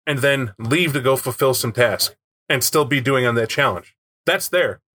circle and then leave to go fulfill some task and still be doing on that challenge. That's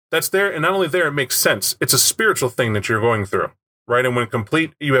there. That's there. And not only there, it makes sense. It's a spiritual thing that you're going through, right? And when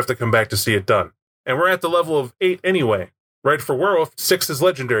complete, you have to come back to see it done. And we're at the level of 8 anyway, right? For Werewolf, 6 is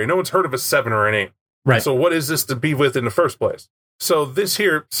legendary. No one's heard of a 7 or an 8. Right. So what is this to be with in the first place? So this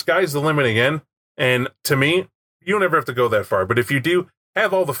here, sky's the limit again. And to me, you don't ever have to go that far. But if you do,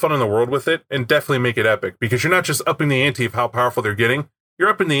 have all the fun in the world with it and definitely make it epic, because you're not just upping the ante of how powerful they're getting. You're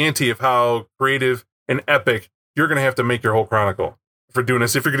upping the ante of how creative and epic you're going to have to make your whole chronicle for doing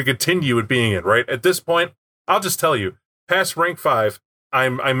this if you're going to continue it being it, right? At this point, I'll just tell you, past rank 5,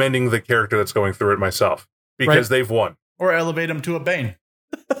 I'm ending the character that's going through it myself because they've won. Or elevate them to a Bane.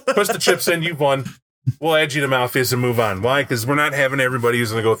 Push the chips in, you've won. We'll add you to Malpheus and move on. Why? Because we're not having everybody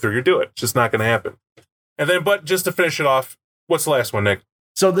who's going to go through you do it. It's just not going to happen. And then, but just to finish it off, what's the last one, Nick?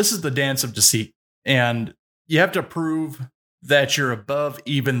 So this is the Dance of Deceit. And you have to prove that you're above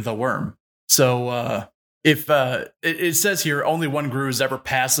even the worm. So if it says here, only one Gru has ever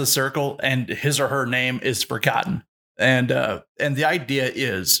passed the circle and his or her name is forgotten. And the idea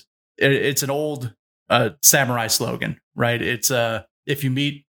is it's an old samurai slogan, right? It's if you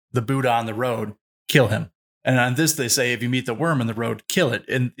meet the Buddha on the road, kill him. And on this, they say, if you meet the worm on the road, kill it.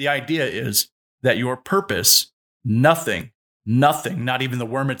 And the idea is that your purpose, nothing, not even the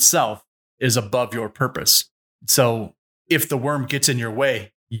worm itself, is above your purpose. So if the worm gets in your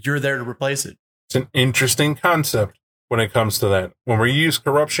way, you're there to replace it. It's an interesting concept when it comes to that. When we use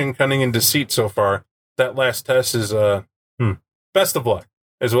corruption, cunning, and deceit so far, that last test is best of luck,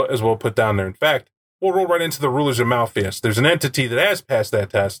 as we'll put down there. In fact, we'll roll right into the rulers of Malpheus. There's an entity that has passed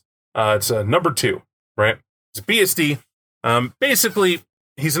that test. It's number 2, right? It's BSD. Basically,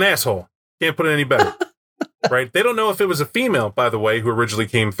 he's an asshole. Can't put it any better, right? They don't know if it was a female, by the way, who originally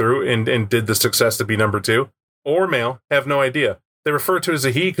came through and did the success to be number 2, or male. Have no idea. They refer to it as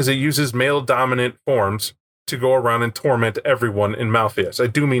a he because it uses male-dominant forms to go around and torment everyone in Malpheus. I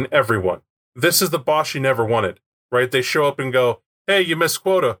do mean everyone. This is the boss you never wanted, right? They show up and go, hey, you missed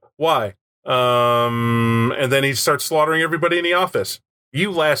quota. Why? And then he starts slaughtering everybody in the office. You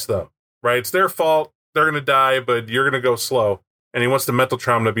last, though, right? It's their fault. They're going to die, but you're going to go slow. And he wants the mental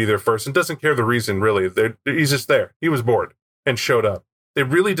trauma to be there first and doesn't care the reason, really. He's just there. He was bored and showed up. They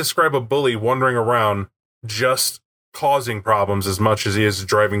really describe a bully wandering around just causing problems as much as he is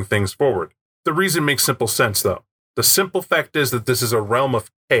driving things forward. The reason makes simple sense, though. The simple fact is that this is a realm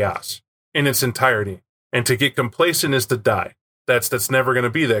of chaos in its entirety. And to get complacent is to die. That's never going to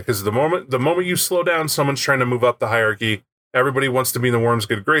be that, because the moment you slow down, someone's trying to move up the hierarchy. Everybody wants to be in the Worm's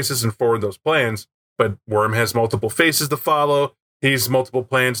good graces and forward those plans, but Worm has multiple faces to follow. He's multiple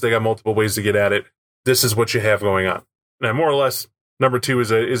plans. They got multiple ways to get at it. This is what you have going on. Now, more or less, number 2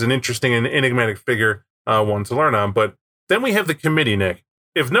 is an interesting and enigmatic figure, one to learn on. But then we have the committee, Nick.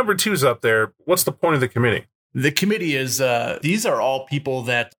 If number 2's up there, what's the point of the committee? The committee is these are all people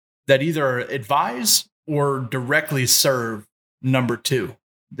that either advise or directly serve number 2.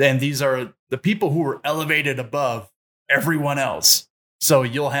 And these are the people who are elevated above everyone else. So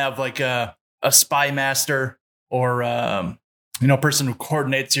you'll have like a spy master or person who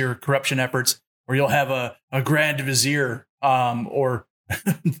coordinates your corruption efforts, or you'll have a grand vizier, or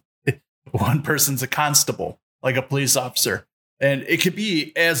one person's a constable, like a police officer. And it could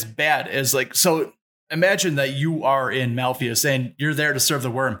be as bad as so imagine that you are in Malpheus and you're there to serve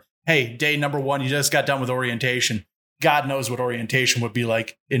the worm. Hey, day number 1, you just got done with orientation. God knows what orientation would be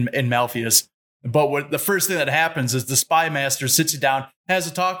like in Malpheus. But the first thing that happens is the spy master sits you down, has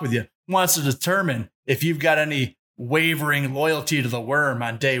a talk with you, wants to determine if you've got any wavering loyalty to the worm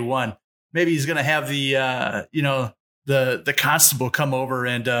on day 1. Maybe he's going to have the constable come over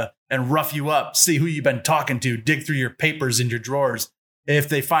and rough you up, see who you've been talking to, dig through your papers in your drawers. If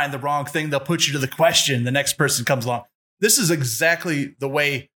they find the wrong thing, they'll put you to the question. The next person comes along. This is exactly the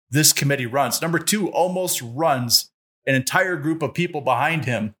way this committee runs. Number 2 almost runs an entire group of people behind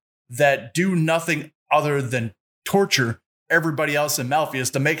him that do nothing other than torture everybody else in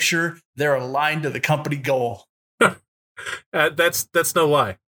Malpheus to make sure they're aligned to the company goal. That's no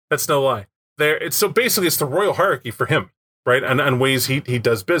lie. That's no lie. So basically it's the royal hierarchy for him, right? On ways he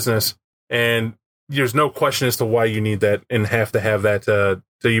does business, and there's no question as to why you need that and have to have that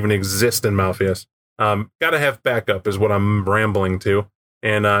to even exist in Malpheus. Got to have backup is what I'm rambling to,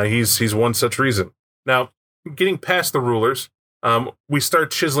 and he's one such reason. Now, getting past the rulers, we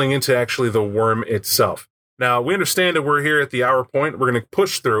start chiseling into actually the worm itself. Now, we understand that we're here at the hour point. We're going to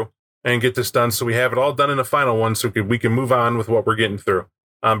push through and get this done so we have it all done in the final one so we can move on with what we're getting through.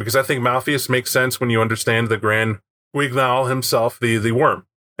 because I think Malpheus makes sense when you understand the Grand Guignol himself, the worm.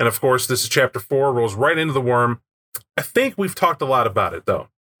 And of course, this is chapter 4, rolls right into the worm. I think we've talked a lot about it, though.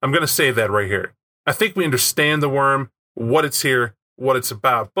 I'm going to say that right here. I think we understand the worm, what it's here, what it's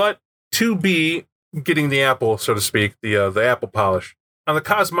about. But to be getting the apple, so to speak, the apple polish, on the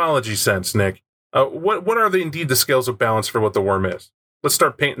cosmology sense, Nick, what are indeed the scales of balance for what the worm is? Let's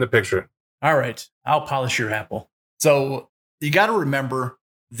start painting the picture. All right, I'll polish your apple. So you got to remember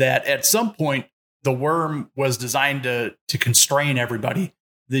that at some point, the worm was designed to constrain everybody,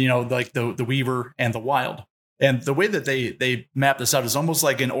 like the Weaver and the Wild. And the way that they map this out is almost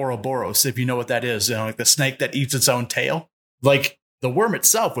like an Ouroboros, if you know what that is, like the snake that eats its own tail. Like the worm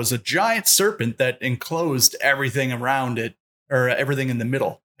itself was a giant serpent that enclosed everything around it, or everything in the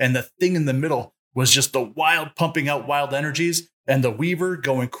middle. And the thing in the middle was just the Wild pumping out wild energies, and the Weaver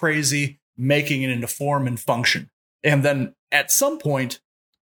going crazy, making it into form and function. And then at some point,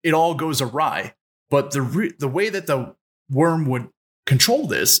 it all goes awry. But the way that the worm would control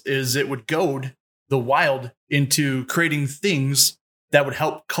this is it would goad the Wild into creating things that would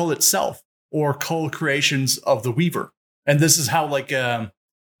help cull itself or cull creations of the Weaver. And this is how,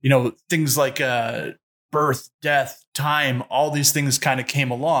 things like birth, death, time, all these things kind of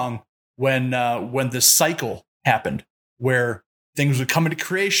came along when this cycle happened, where things would come into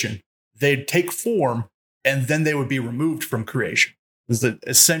creation, they'd take form, and then they would be removed from creation. This is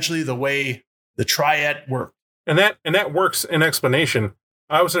essentially the way the triad worked. And that works in explanation.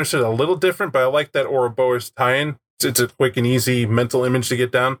 I always understood a little different, but I like that Ouroboros tie-in. It's a quick and easy mental image to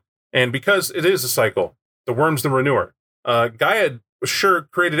get down. And because it is a cycle, the worm's the renewer. Gaia sure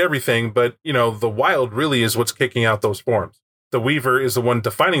created everything, but the Wild really is what's kicking out those forms. The Weaver is the one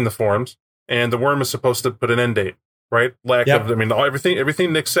defining the forms, and the worm is supposed to put an end date, right?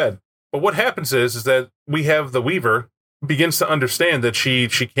 Everything Nick said. But what happens is that we have the Weaver begins to understand that she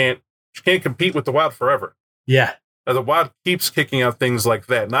can't compete with the Wild forever. Yeah. The Wild keeps kicking out things like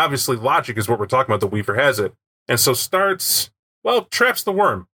that. And obviously logic is what we're talking about. The Weaver has it. And so traps the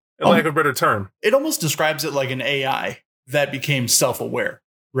worm, in lack of a better term. It almost describes it like an AI that became self-aware,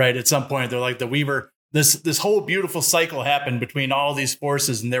 right? At some point, they're like the Weaver. This whole beautiful cycle happened between all these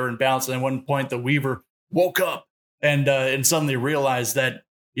forces, and they were in balance. And at one point, the Weaver woke up and suddenly realized that,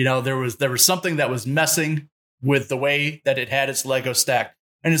 there was something that was messing with the way that it had its Lego stacked.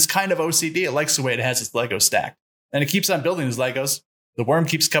 And it's kind of OCD. It likes the way it has its Lego stacked. And it keeps on building these Legos. The worm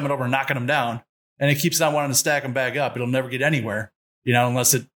keeps coming over and knocking them down. And it keeps on wanting to stack them back up. It'll never get anywhere,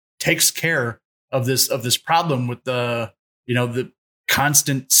 unless it takes care of this problem with the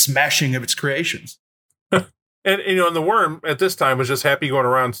constant smashing of its creations. And the worm at this time was just happy going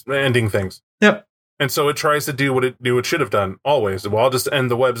around ending things. Yep. And so it tries to do what it knew it should have done always. Well, I'll just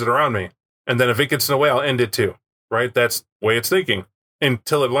end the webs that are around me. And then if it gets in the way, I'll end it too. Right? That's the way it's thinking.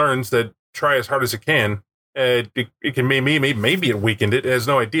 Until it learns that try as hard as it can. It can maybe it weakened it. It has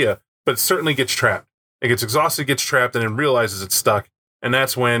no idea, but it certainly gets trapped. It gets exhausted, gets trapped, and then realizes it's stuck. And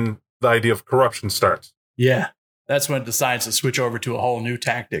that's when the idea of corruption starts. Yeah, that's when it decides to switch over to a whole new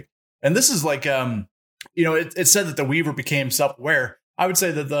tactic. And this is like, it said that the Weaver became self-aware. I would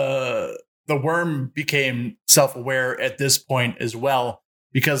say that the worm became self-aware at this point as well,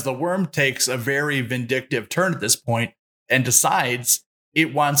 because the worm takes a very vindictive turn at this point and decides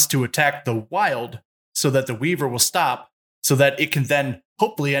it wants to attack the Wild so that the Weaver will stop, so that it can then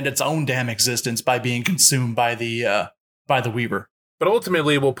hopefully end its own damn existence by being consumed by the Weaver. But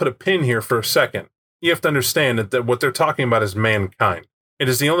ultimately, we'll put a pin here for a second. You have to understand that what they're talking about is mankind. It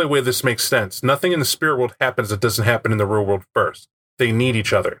is the only way this makes sense. Nothing in the spirit world happens that doesn't happen in the real world first. They need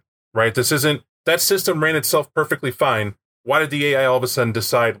each other, right? That system ran itself perfectly fine. Why did the AI all of a sudden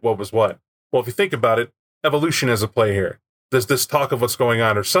decide what was what? Well, if you think about it, evolution is a play here. There's this talk of what's going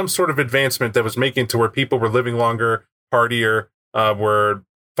on, or some sort of advancement that was making to where people were living longer, hardier, were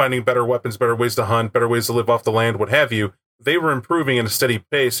finding better weapons, better ways to hunt, better ways to live off the land, what have you. They were improving at a steady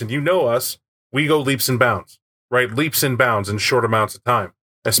pace, and us, we go leaps and bounds, right? Leaps and bounds in short amounts of time,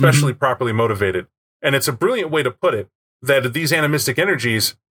 especially properly motivated. And it's a brilliant way to put it, that these animistic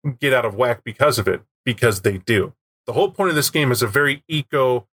energies get out of whack because of it, because they do. The whole point of this game is a very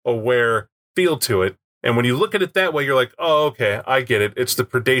eco-aware feel to it. And when you look at it that way, you're like, oh, okay, I get it. It's the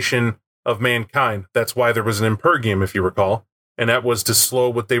predation of mankind. That's why there was an Impergium, if you recall. And that was to slow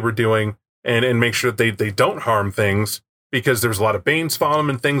what they were doing and make sure that they don't harm things, because there was a lot of Banes following them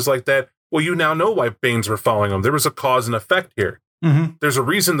and things like that. Well, you now know why Banes were following them. There was a cause and effect here. Mm-hmm. There's a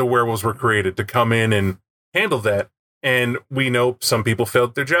reason the werewolves were created, to come in and handle that. And we know some people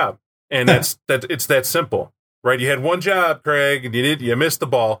failed their job. And it's that simple, right? You had one job, Craig, and you missed the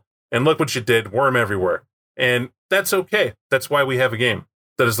ball. And look what you did, worm everywhere. And that's okay. That's why we have a game.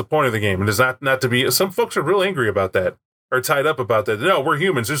 That is the point of the game. It is not to be. Some folks are real angry about that, or tied up about that. No, we're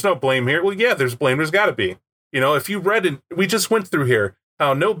humans. There's no blame here. Well, yeah, there's blame. There's got to be. If you read it, we just went through here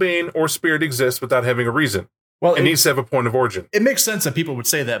how no bane or spirit exists without having a reason. Well, it needs to have a point of origin. It makes sense that people would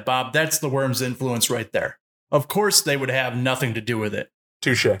say that, Bob. That's the worm's influence right there. Of course, they would have nothing to do with it.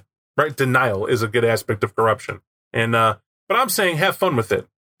 Touche. Right? Denial is a good aspect of corruption. And but I'm saying have fun with it.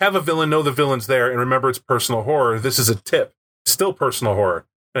 Have a villain, know the villain's there, and remember it's personal horror. This is a tip. Still personal horror.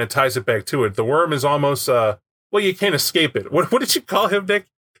 And it ties it back to it. The worm is almost, you can't escape it. What did you call him, Nick?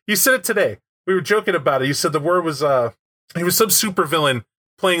 You said it today. We were joking about it. You said the worm was, he was some super villain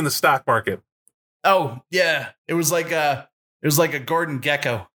playing the stock market. Oh, yeah. It was like a Gordon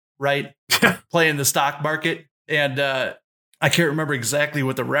Gekko, right? Playing the stock market. And I can't remember exactly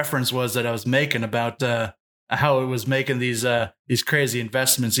what the reference was that I was making about how it was making these crazy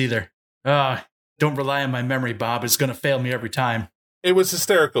investments either. Don't rely on my memory, Bob. It's going to fail me every time. It was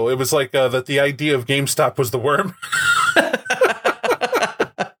hysterical. It was like that the idea of GameStop was the worm.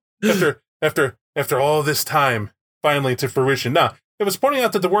 after all this time, finally to fruition. Now, it was pointing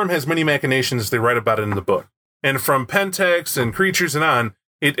out that the worm has many machinations. They write about it in the book. And from Pentex and creatures and on,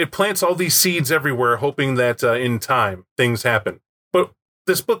 it plants all these seeds everywhere, hoping that in time, things happen. But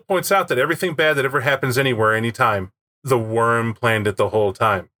this book points out that everything bad that ever happens anywhere, anytime, the worm planned it the whole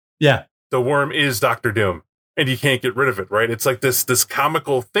time. Yeah. The worm is Dr. Doom, and you can't get rid of it, right? It's like this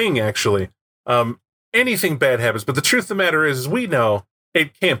comical thing, actually. Anything bad happens, but the truth of the matter is we know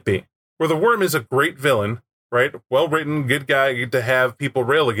it can't be. Where the worm is a great villain, right? Well-written, good guy to have people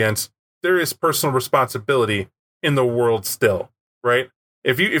rail against, there is personal responsibility in the world still, right?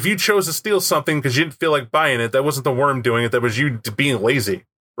 If you chose to steal something because you didn't feel like buying it, that wasn't the worm doing it. That was you being lazy,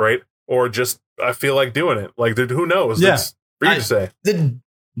 right? Or just, I feel like doing it. Like, who knows? Yeah. It's for you to say.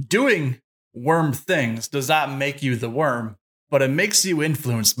 Doing worm things does not make you the worm, but it makes you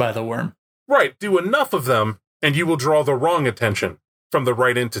influenced by the worm. Right. Do enough of them, and you will draw the wrong attention from the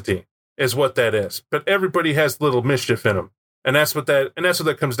right entity, is what that is. But everybody has little mischief in them. And that's what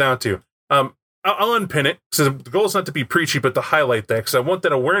that comes down to. I'll unpin it. So the goal is not to be preachy, but to highlight that, because I want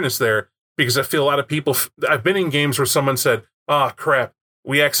that awareness there, because I feel a lot of people, I've been in games where someone said, oh, crap,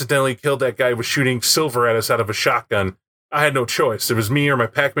 we accidentally killed that guy who was shooting silver at us out of a shotgun. I had no choice. It was me or my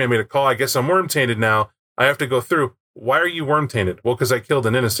Pac-Man made a call. I guess I'm worm-tainted now. I have to go through. Why are you worm-tainted? Well, because I killed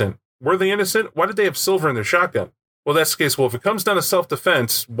an innocent. Were they innocent? Why did they have silver in their shotgun? Well, that's the case. Well, if it comes down to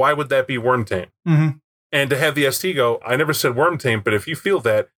self-defense, why would that be worm-taint? Mm-hmm. And to have the ST go, I never said worm-taint, but if you feel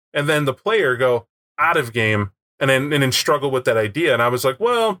that, and then the player go out of game and then struggle with that idea. And I was like,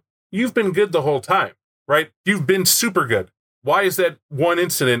 well, you've been good the whole time, right? You've been super good. Why is that one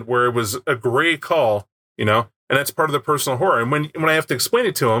incident where it was a gray call, and that's part of the personal horror. And when I have to explain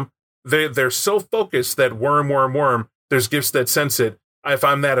it to them, they're so focused that worm, there's gifts that sense it. If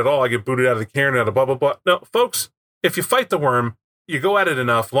I'm that at all, I get booted out of the cairn, out of blah, blah, blah. No, folks, if you fight the worm, you go at it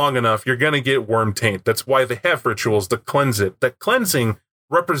long enough, you're going to get worm taint. That's why they have rituals to cleanse it. That cleansing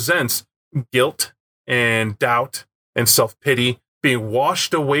represents guilt and doubt and self-pity being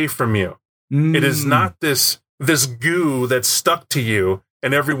washed away from you. It is not this goo that's stuck to you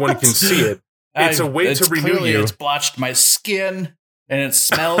and everyone can see it. It's a way to renew you. It's blotched my skin and it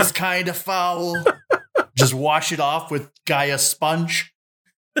smells kind of foul. Just wash it off with Gaia sponge.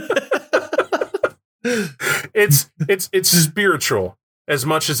 It's spiritual as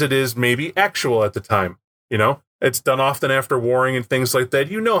much as it is maybe actual at the time. It's done often after warring and things like that.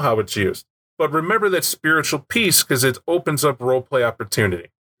 You know how it's used. But remember that spiritual piece because it opens up roleplay opportunity.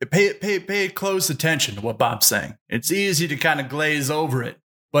 Pay close attention to what Bob's saying. It's easy to kind of glaze over it,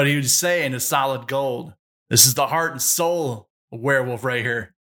 but he was saying is solid gold. This is the heart and soul of Werewolf right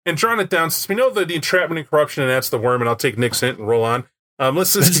here. And drawing it down, since we know the entrapment and corruption, and that's the worm, and I'll take Nick's hint and roll on.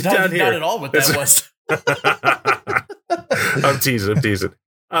 Let's get down here. Not at all what that was. I'm teasing.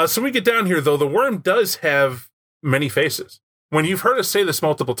 So we get down here, though. The worm does have many faces. When you've heard us say this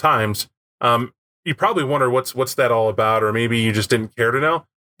multiple times, you probably wonder what's that all about, or maybe you just didn't care to know.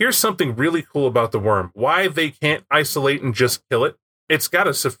 Here's something really cool about the worm. Why they can't isolate and just kill it. It's got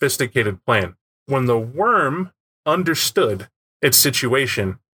a sophisticated plan. When the worm understood its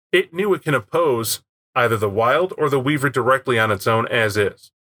situation, it knew it can oppose either the wild or the weaver directly on its own as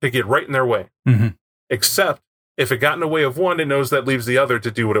is, to get right in their way. Mm-hmm. Except if it got in the way of one, it knows that leaves the other to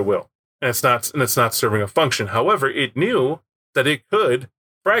do what it will. And it's not serving a function. However, it knew that it could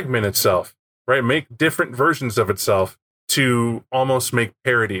fragment itself, right? Make different versions of itself to almost make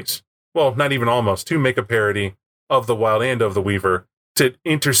parodies. Well, not even almost, to make a parody of the wild and of the weaver, to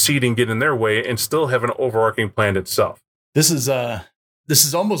intercede and get in their way and still have an overarching plan itself. This is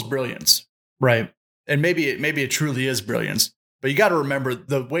almost brilliance, right? And maybe it truly is brilliance. But you got to remember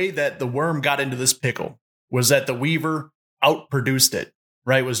the way that the worm got into this pickle was that the Weaver outproduced it,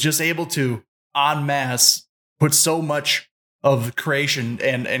 right? Was just able to en masse put so much of creation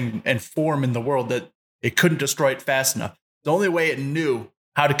and form in the world that it couldn't destroy it fast enough. The only way it knew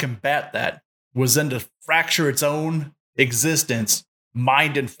how to combat that was then to fracture its own existence,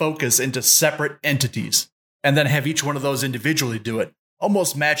 mind and focus into separate entities, and then have each one of those individually do it,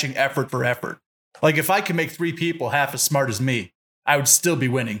 almost matching effort for effort. Like if I can make 3 people half as smart as me, I would still be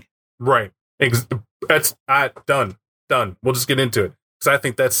winning. Right. That's done. We'll just get into it because I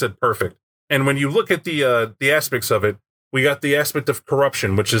think that's said perfect. And when you look at the aspects of it, we got the aspect of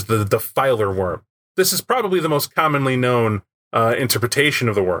corruption, which is the defiler worm. This is probably the most commonly known interpretation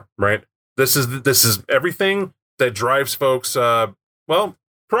of the worm, right? This is everything that drives folks,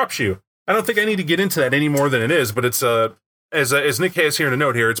 corrupts you. I don't think I need to get into that any more than it is, but it's as Nick has here in a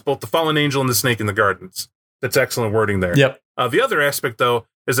note here, it's both the fallen angel and the snake in the gardens. That's excellent wording there. Yep. The other aspect, though,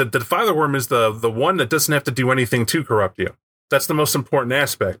 is that the defiler worm is the one that doesn't have to do anything to corrupt you. That's the most important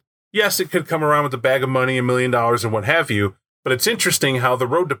aspect. Yes, it could come around with a bag of money, $1 million, and what have you, but it's interesting how the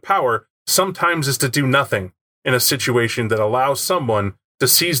road to power sometimes is to do nothing in a situation that allows someone to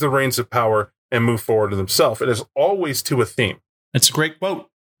seize the reins of power and move forward to themselves. It is always to a theme. It's a great quote.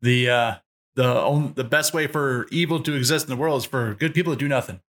 The best way for evil to exist in the world is for good people to do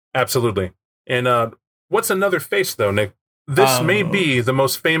nothing. Absolutely. And what's another face, though, Nick? This may be the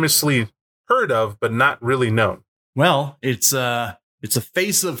most famously heard of, but not really known. Well, it's a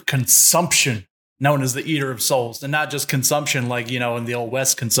face of consumption, known as the Eater of Souls, and not just consumption like, in the Old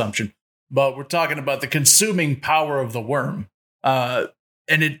West consumption, but we're talking about the consuming power of the worm.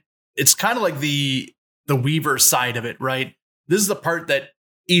 And it's kind of like the Weaver side of it, right? This is the part that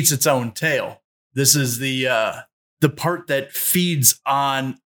eats its own tail. This is the part that feeds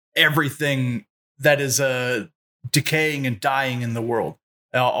on everything that is decaying and dying in the world.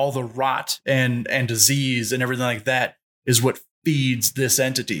 All the rot and disease and everything like that is what feeds this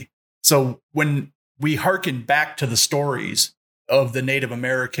entity. So when we hearken back to the stories of the Native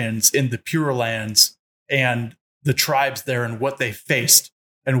Americans in the Pure Lands and the tribes there and what they faced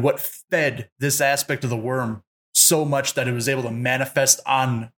and what fed this aspect of the worm so much that it was able to manifest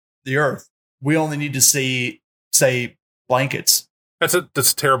on the earth, we only need to say blankets. That's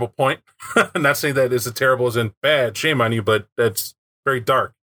a terrible point. I'm not saying that is as terrible as in bad, shame on you, but that's very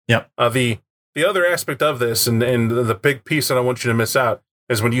dark. Yep. The other aspect of this and the big piece that I want you to miss out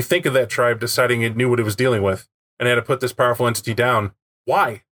is when you think of that tribe deciding it knew what it was dealing with and had to put this powerful entity down,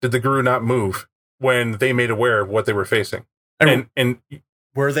 why did the guru not move when they made aware of what they were facing? And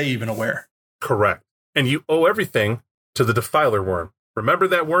were they even aware? Correct. And you owe everything to the defiler worm. Remember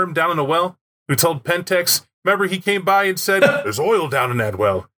that worm down in the well who told Pentex, remember he came by and said, there's oil down in that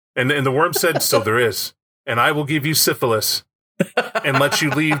well. And the worm said, so there is. And I will give you syphilis and let you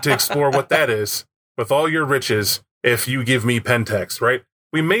leave to explore what that is with all your riches if you give me Pentex, right?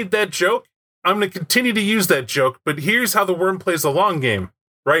 We made that joke. I'm going to continue to use that joke, but here's how the worm plays the long game,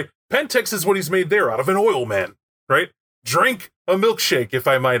 right? Pentex is what he's made there out of an oil man, right? Drink a milkshake, if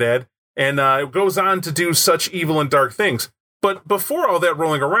I might add, and it goes on to do such evil and dark things. But before all that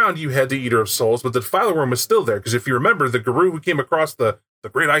rolling around, you had the Eater of Souls, but the defiler worm was still there, because if you remember, the guru who came across the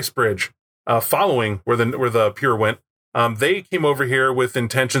Great Ice Bridge, following where the Pure went, they came over here with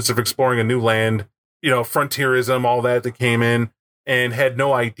intentions of exploring a new land, frontierism, all that came in, and had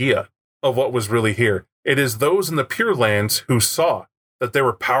no idea of what was really here. It is those in the Pure Lands who saw that there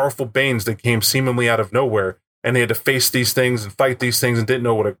were powerful banes that came seemingly out of nowhere, and they had to face these things and fight these things and didn't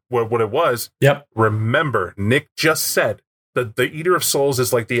know what it was. Yep. Remember, Nick just said that the Eater of Souls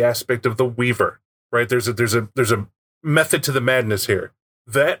is like the aspect of the Weaver, right? There's a method to the madness here.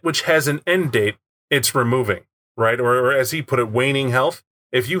 That which has an end date, it's removing, right? Or as he put it, waning health.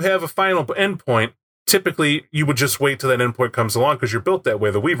 If you have a final endpoint, typically you would just wait till that endpoint comes along because you're built that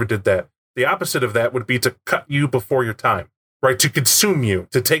way. The Weaver did that. The opposite of that would be to cut you before your time, right? To consume you,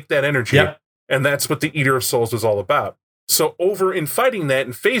 to take that energy. Yep. And that's what the Eater of Souls was all about. So over in fighting that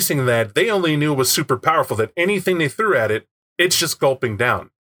and facing that, they only knew it was super powerful, that anything they threw at it, it's just gulping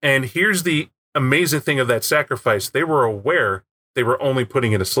down. And here's the amazing thing of that sacrifice. They were aware they were only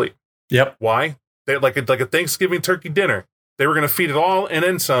putting it asleep. Yep. Why? They like a Thanksgiving turkey dinner. They were going to feed it all and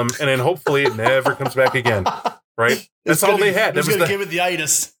then some, and then hopefully it never comes back again. Right? That's all they had. It was going to give it the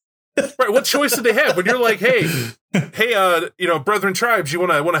itis. Right. What choice did they have when you're like, hey, brethren tribes, you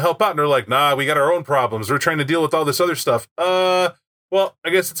want to help out? And they're like, nah, we got our own problems. We're trying to deal with all this other stuff. Well, I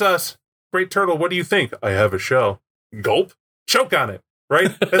guess it's us. Great Turtle, what do you think? I have a show. Gulp. Choke on it.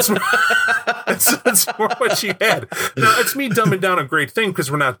 Right? That's more what she had. Now, it's me dumbing down a great thing because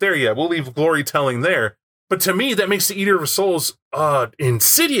we're not there yet. We'll leave glory telling there. But to me, that makes the Eater of Souls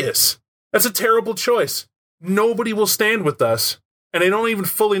insidious. That's a terrible choice. Nobody will stand with us, and they don't even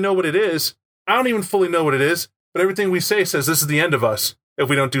fully know what it is. I don't even fully know what it is, but everything we say says this is the end of us if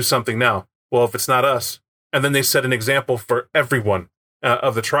we don't do something now. Well, if it's not us, and then they set an example for everyone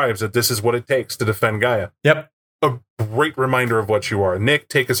of the tribes that this is what it takes to defend Gaia. Yep. A great reminder of what you are. Nick,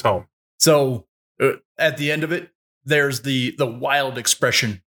 take us home. So at the end of it, there's the wild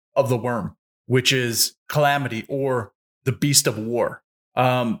expression of the worm, which is Calamity or the Beast of War.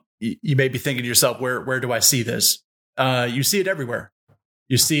 You may be thinking to yourself, where do I see this? You see it everywhere.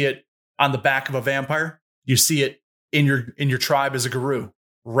 You see it on the back of a vampire. You see it in your tribe as a Garou.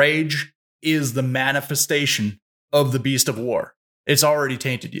 Rage is the manifestation of the Beast of War. It's already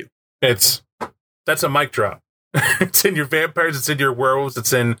tainted you. That's a mic drop. It's in your vampires. It's in your werewolves.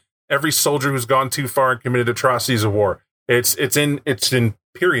 It's in every soldier who's gone too far and committed atrocities of war. It's in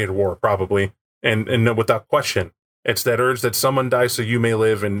period war probably, and without question, it's that urge that someone dies so you may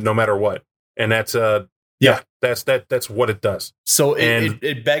live, and no matter what. And that's that's what it does. So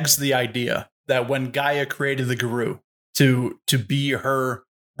it begs the idea that when Gaia created the Garou to be her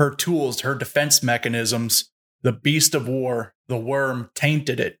tools, her defense mechanisms, the Beast of War, the worm,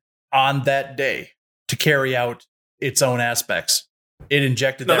 tainted it on that day to carry out its own aspects. It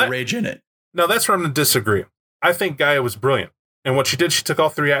injected that rage in it. No, that's where I'm going to disagree. I think Gaia was brilliant. And what she did, she took all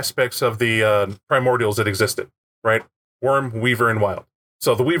three aspects of the primordials that existed, right? Worm, Weaver, and Wild.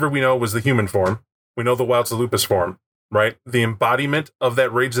 So the Weaver, we know, was the human form. We know the Wild's the lupus form, right? The embodiment of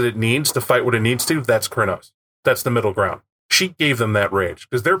that rage that it needs to fight what it needs to, that's Krynos. That's the middle ground. She gave them that rage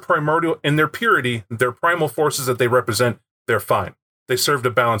because they're primordial in their purity, their primal forces that they represent, they're fine. They served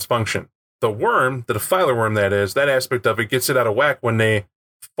a balanced function. The worm, the defiler worm that is, that aspect of it gets it out of whack when they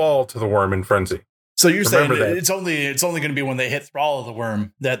fall to the worm in frenzy. So you're saying it's only going to be when they hit thrall of the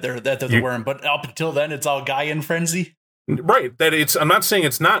worm that they're the worm, but up until then it's all Gaian frenzy? Right. I'm not saying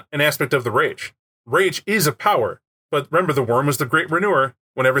it's not an aspect of the rage. Rage is a power, but remember the worm was the great renewer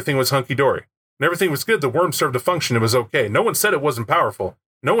when everything was hunky-dory. And everything was good, the worm served a function, it was okay. No one said it wasn't powerful.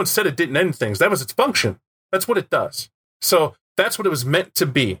 No one said it didn't end things. That was its function. That's what it does. So that's what it was meant to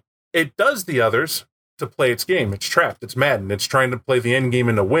be. It does the others to play its game. It's trapped. It's maddened. It's trying to play the end game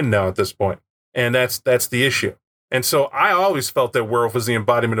and to win now at this point. And that's the issue. And so I always felt that werewolf was the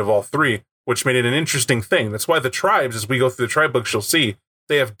embodiment of all three, which made it an interesting thing. That's why the tribes, as we go through the tribe books, you'll see,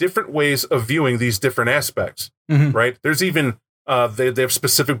 they have different ways of viewing these different aspects, right? There's even, they have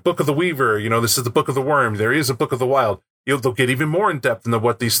specific Book of the Weaver. You know, this is the Book of the Worm. There is a Book of the Wild. They'll get even more in depth into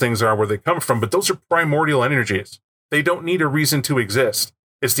what these things are, where they come from. But those are primordial energies. They don't need a reason to exist.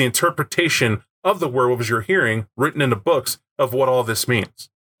 It's the interpretation of the werewolves you're hearing written in the books of what all this means.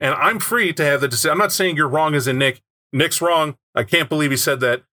 And I'm free to have the decision. I'm not saying you're wrong as in Nick. Nick's wrong. I can't believe he said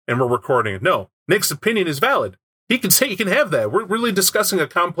that, and we're recording it. No, Nick's opinion is valid. He can say, he can have that. We're really discussing a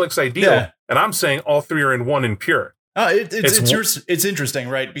complex ideal, and I'm saying all three are in one and pure. It's interesting,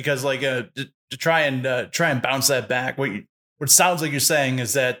 right? Because like to try and bounce that back, what sounds like you're saying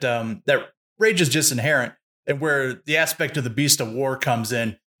is that that rage is just inherent, and where the aspect of the Beast of War comes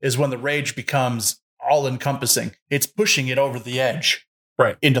in is when the rage becomes all encompassing. It's pushing it over the edge,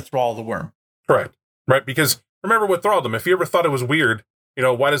 right, into Thrall the Worm. Correct, right? Because remember with thraldom, if you ever thought it was weird, you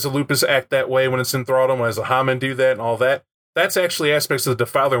know, why does the lupus act that way when it's in thraldom? Why does the Haman do that and all that? That's actually aspects of the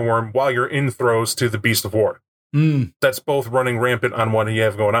Defiler Worm while you're in throes to the Beast of War. That's both running rampant on what you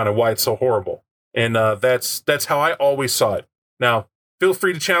have going on and why it's so horrible. And that's how I always saw it. Now, feel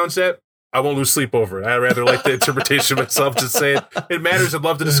free to challenge that. I won't lose sleep over it. I rather like the interpretation myself. Just say it matters. I'd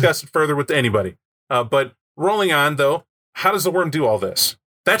love to discuss it further with anybody. But rolling on, though, how does the worm do all this?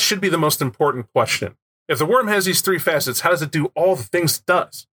 That should be the most important question. If the worm has these three facets, how does it do all the things it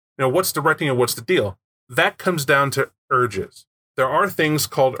does? You know, what's directing and what's the deal? That comes down to urges. There are things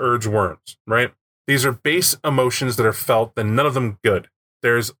called urge worms, right? These are base emotions that are felt, and none of them good.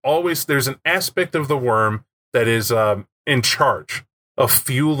 There's an aspect of the worm that is in charge of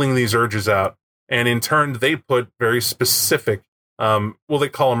fueling these urges out, and in turn, they put very specific, they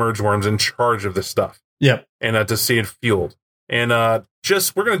call them urge worms, in charge of this stuff. Yep. And to see it fueled. And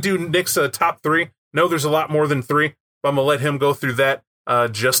we're going to do Nick's top three. No, there's a lot more than three, but I'm going to let him go through that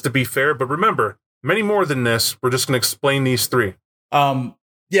just to be fair. But remember, many more than this. We're just going to explain these three.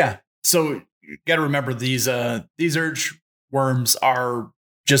 Yeah. So you got to remember these urge worms are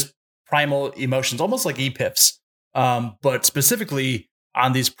just primal emotions, almost like epiphs, but specifically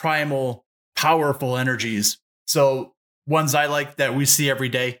on these primal, powerful energies. So ones I like that we see every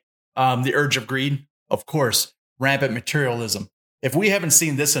day, the urge of greed, of course, rampant materialism. If we haven't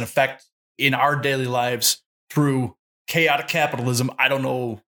seen this in effect in our daily lives through chaotic capitalism, I don't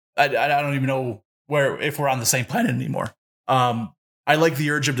know. I don't even know where if we're on the same planet anymore. I like the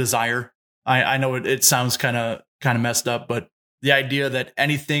urge of desire. I know it sounds kind of messed up, but the idea that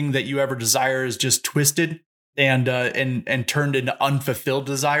anything that you ever desire is just twisted and turned into unfulfilled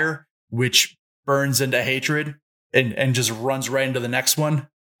desire, which burns into hatred and just runs right into the next one.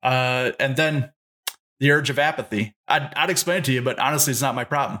 And then the urge of apathy. I'd explain it to you, but honestly, it's not my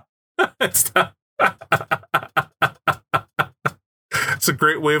problem. It's not. It's a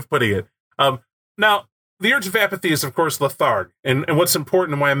great way of putting it. Now, the urge of apathy is, of course, Letharg. And what's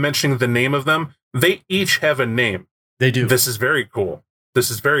important and why I'm mentioning the name of them, they each have a name. They do. This is very cool.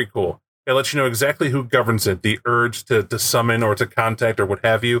 It lets you know exactly who governs it, the urge to summon or to contact or what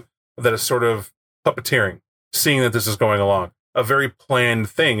have you, that is sort of puppeteering, seeing that this is going along. A very planned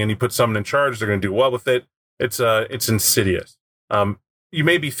thing, and you put someone in charge, they're going to do well with it. It's insidious. You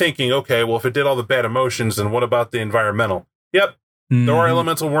may be thinking, okay, well, if it did all the bad emotions, then what about the environmental? Yep, there are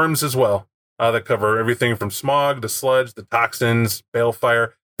elemental worms as well that cover everything from smog to sludge, the toxins,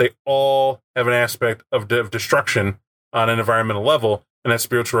 balefire. They all have an aspect of destruction on an environmental level, and that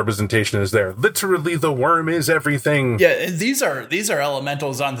spiritual representation is there. Literally, the worm is everything. Yeah, and these are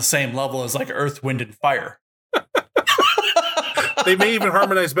elementals on the same level as like earth, wind, and fire. They may even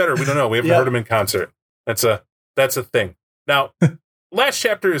harmonize better. We don't know. We haven't heard them in concert. That's a thing. Now, last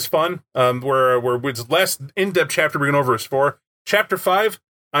chapter is fun. The last in-depth chapter we're going over is 4. Chapter 5,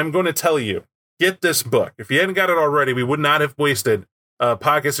 I'm going to tell you, get this book. If you hadn't got it already, we would not have wasted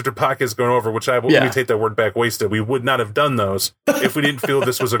podcast after podcast going over, let me take that word back, wasted. We would not have done those if we didn't feel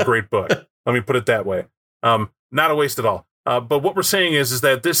this was a great book. Let me put it that way. Not a waste at all. But what we're saying is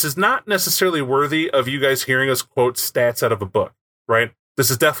that this is not necessarily worthy of you guys hearing us quote stats out of a book, right? This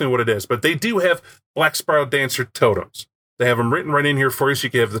is definitely what it is. But they do have Black Spiral Dancer totems. They have them written right in here for you, so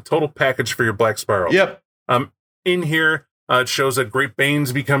you can have the total package for your Black Spiral. Yep. In here, it shows that Great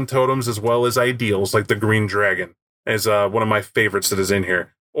Banes become totems as well as ideals, like the Green Dragon is one of my favorites that is in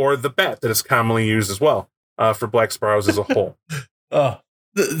here. Or the Bat that is commonly used as well for Black Spirals as a whole.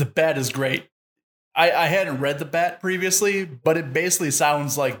 The Bat is great. I hadn't read the Bat previously, but it basically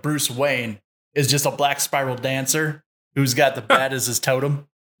sounds like Bruce Wayne is just a Black Spiral Dancer who's got the Bat as his totem,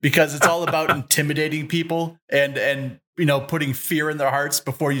 because it's all about intimidating people and putting fear in their hearts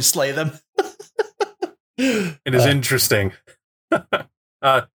before you slay them. It is interesting.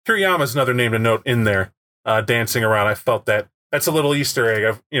 Kiriyama's another name to note in there, dancing around. I felt that. That's a little Easter egg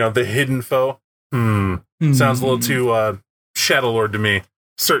of, the hidden foe. Sounds a little too Shadowlord to me.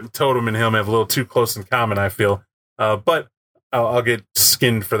 Certain totem and him have a little too close in common, I feel. But I'll get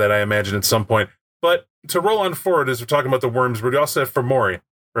skinned for that, I imagine, at some point. But to roll on forward, as we're talking about the worms, we also have Fomori.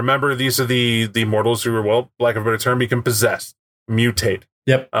 Remember, these are the mortals who are, well, lack of a better term, become possessed, mutate.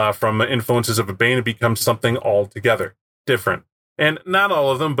 Yep. From influences of a bane, it becomes something altogether different. And not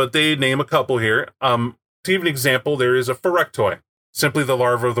all of them, but they name a couple here. To give an example, there is a Phorectoi, simply the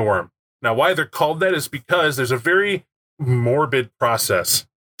larva of the worm. Now, why they're called that is because there's a very morbid process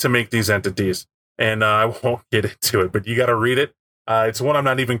to make these entities. And I won't get into it, but you got to read it. It's one I'm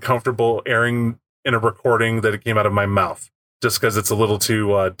not even comfortable airing in a recording that it came out of my mouth, just because it's a little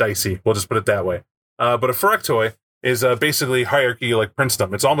too dicey. We'll just put it that way. But a Phorectoi is basically hierarchy like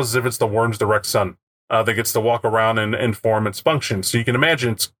princedom. It's almost as if it's the worm's direct son that gets to walk around and form its function. So you can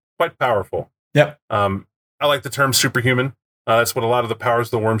imagine it's quite powerful. Yep. I like the term superhuman. That's what a lot of the powers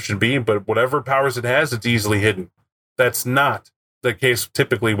of the worm should be, but whatever powers it has, it's easily hidden. That's not the case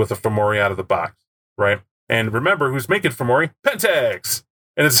typically with a Fomori out of the box, right? And remember, who's making Fomori? Pentax!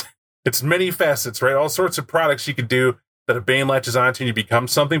 And it's many facets, right? All sorts of products you could do that a Bane latches onto and you become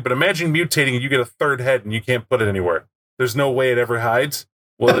something, but imagine mutating and you get a third head and you can't put it anywhere. There's no way it ever hides.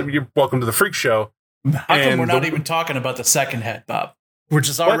 Well, you're welcome to the freak show. How come we're not even talking about the second head, Bob? We're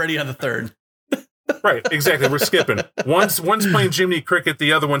just already on the third. Right, exactly. We're skipping. One's playing Jiminy Cricket,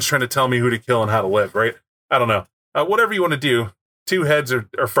 the other one's trying to tell me who to kill and how to live, right? I don't know. Whatever you want to do, 2 heads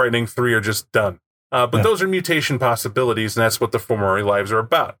are frightening, 3 are just done. But those are mutation possibilities, and that's what the Fomori lives are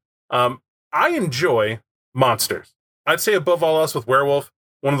about. I enjoy monsters. I'd say above all else with Werewolf,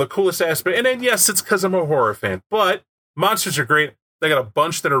 one of the coolest aspects, and then yes, it's because I'm a horror fan, but monsters are great. They got a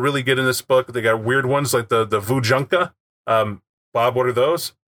bunch that are really good in this book. They got weird ones like the Vujunka. Bob, what are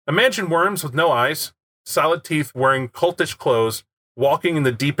those? Imagine worms with no eyes, solid teeth, wearing cultish clothes, walking in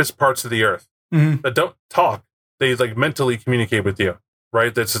the deepest parts of the earth. That don't talk. They like mentally communicate with you,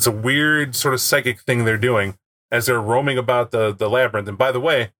 right? It's a weird sort of psychic thing they're doing as they're roaming about the labyrinth. And by the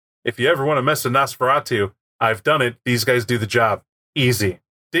way, if you ever want to mess with Nosferatu, I've done it. These guys do the job. Easy.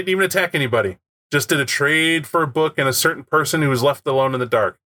 Didn't even attack anybody. Just did a trade for a book and a certain person who was left alone in the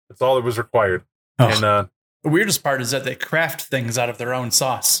dark. That's all that was required. Oh. And the weirdest part is that they craft things out of their own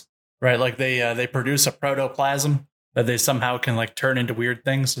sauce. Right, like they produce a protoplasm that they somehow can like turn into weird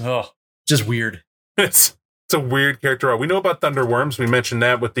things. Oh, just weird. It's a weird character. We know about thunderworms. We mentioned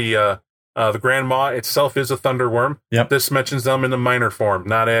that with the Grand Maw itself is a thunderworm. Yep. This mentions them in the minor form,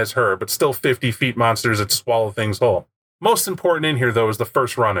 not as her, but still 50 feet monsters that swallow things whole. Most important in here, though, is the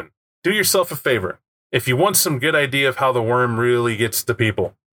first run-in. Do yourself a favor. If you want some good idea of how the worm really gets to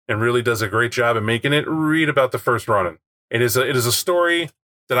people and really does a great job at making it, read about the first run-in. It is a story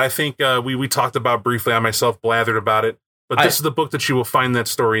that I think we talked about briefly. I myself blathered about it, but this is the book that you will find that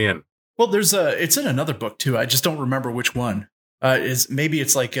story in. Well, it's in another book too. I just don't remember which one.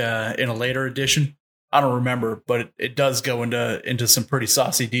 It's like in a later edition. I don't remember, but it does go into some pretty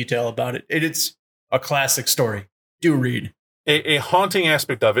saucy detail about it. It's a classic story. Do read. A haunting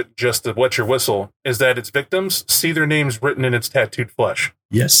aspect of it, just to wet your whistle, is that its victims see their names written in its tattooed flesh.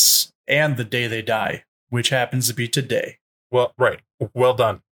 Yes, and the day they die, which happens to be today. Well, right. Well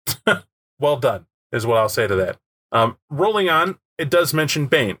done. Well done, is what I'll say to that. Rolling on, it does mention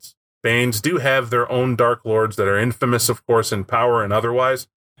Banes. Banes do have their own Dark Lords that are infamous, of course, in power and otherwise,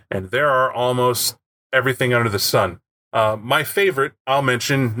 and there are almost everything under the sun. My favorite, I'll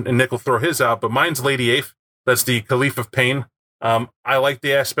mention, and Nick will throw his out, but mine's Lady Aif. That's the Caliph of Pain. I like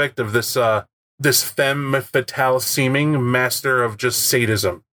the aspect of this femme fatale seeming master of just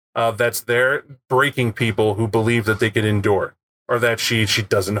sadism. That's there breaking people who believe that they can endure, or that she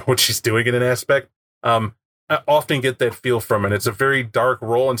doesn't know what she's doing in an aspect. I often get that feel from it. It's a very dark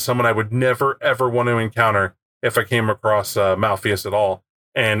role and someone I would never, ever want to encounter if I came across Malpheus at all.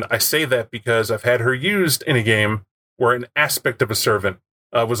 And I say that because I've had her used in a game where an aspect of a servant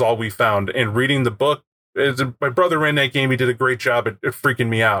was all we found. And reading the book, my brother ran that game. He did a great job at freaking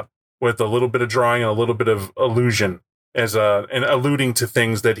me out with a little bit of drawing and a little bit of illusion and alluding to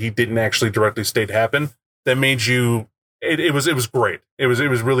things that he didn't actually directly state happen. That made you. It was great. It was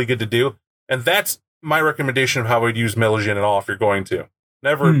really good to do. And that's my recommendation of how I'd use Melusine at all. If you're going to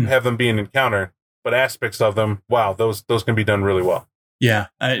never have them be an encounter, but aspects of them, wow, those can be done really well. Yeah,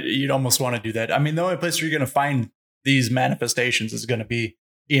 you'd almost want to do that. I mean, the only place where you're going to find these manifestations is going to be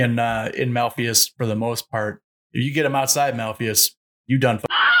in Malpheus for the most part. If you get them outside Malpheus, you done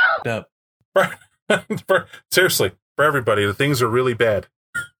up. Seriously, for everybody, the things are really bad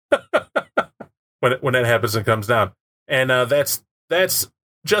when that happens and comes down. And that's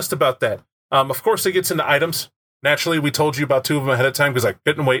just about that. Of course, it gets into items. Naturally, we told you about two of them ahead of time because I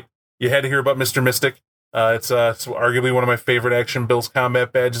couldn't wait. You had to hear about Mr. Mystic. It's arguably one of my favorite Action Bill's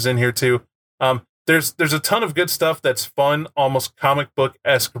combat badges in here too. There's a ton of good stuff that's fun, almost comic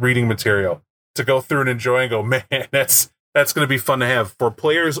book-esque reading material to go through and enjoy and go, man, that's going to be fun to have for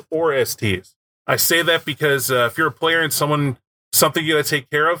players or STs. I say that because if you're a player and something you got to take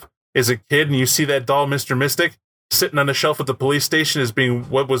care of is a kid and you see that doll, Mr. Mystic, sitting on the shelf at the police station as being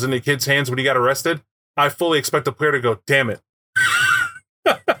what was in the kid's hands when he got arrested, I fully expect the player to go, damn it.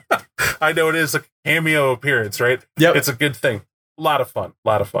 I know it is a cameo appearance, right? Yep. It's a good thing. A lot of fun.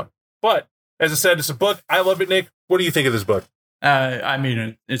 But, as I said, it's a book. I love it, Nick. What do you think of this book? I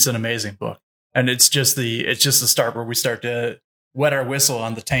mean, it's an amazing book. And it's just the start where we start to wet our whistle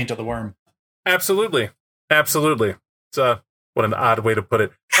on the taint of the worm. Absolutely. It's what an odd way to put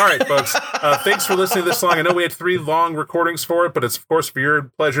it. All right, folks. Thanks for listening this long. I know we had 3 long recordings for it, but it's, of course, for your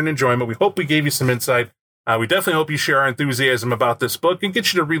pleasure and enjoyment. We hope we gave you some insight. We definitely hope you share our enthusiasm about this book and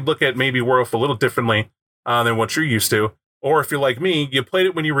get you to relook at maybe Werewolf a little differently than what you're used to. Or if you're like me, you played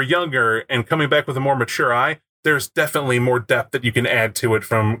it when you were younger and coming back with a more mature eye, there's definitely more depth that you can add to it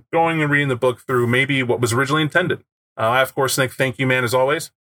from going and reading the book through maybe what was originally intended. I, of course, Nick, thank you, man, as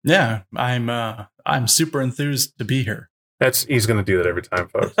always. Yeah, I'm super enthused to be here. He's going to do that every time,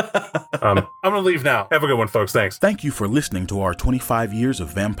 folks. I'm going to leave now. Have a good one, folks. Thanks. Thank you for listening to our 25 Years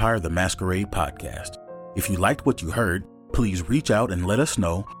of Vampire the Masquerade podcast. If you liked what you heard, please reach out and let us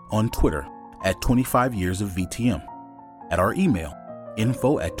know on Twitter at 25 Years of VTM, at our email,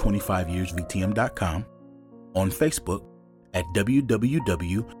 info@25yearsvtm.com, on Facebook at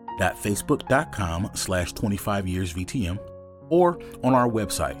www.facebook.com/25yearsvtm, or on our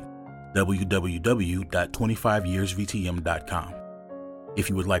website, www.25yearsvtm.com. If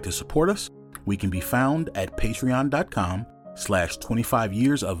you would like to support us, we can be found at patreon.com/25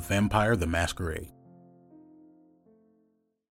 Years of Vampire the Masquerade.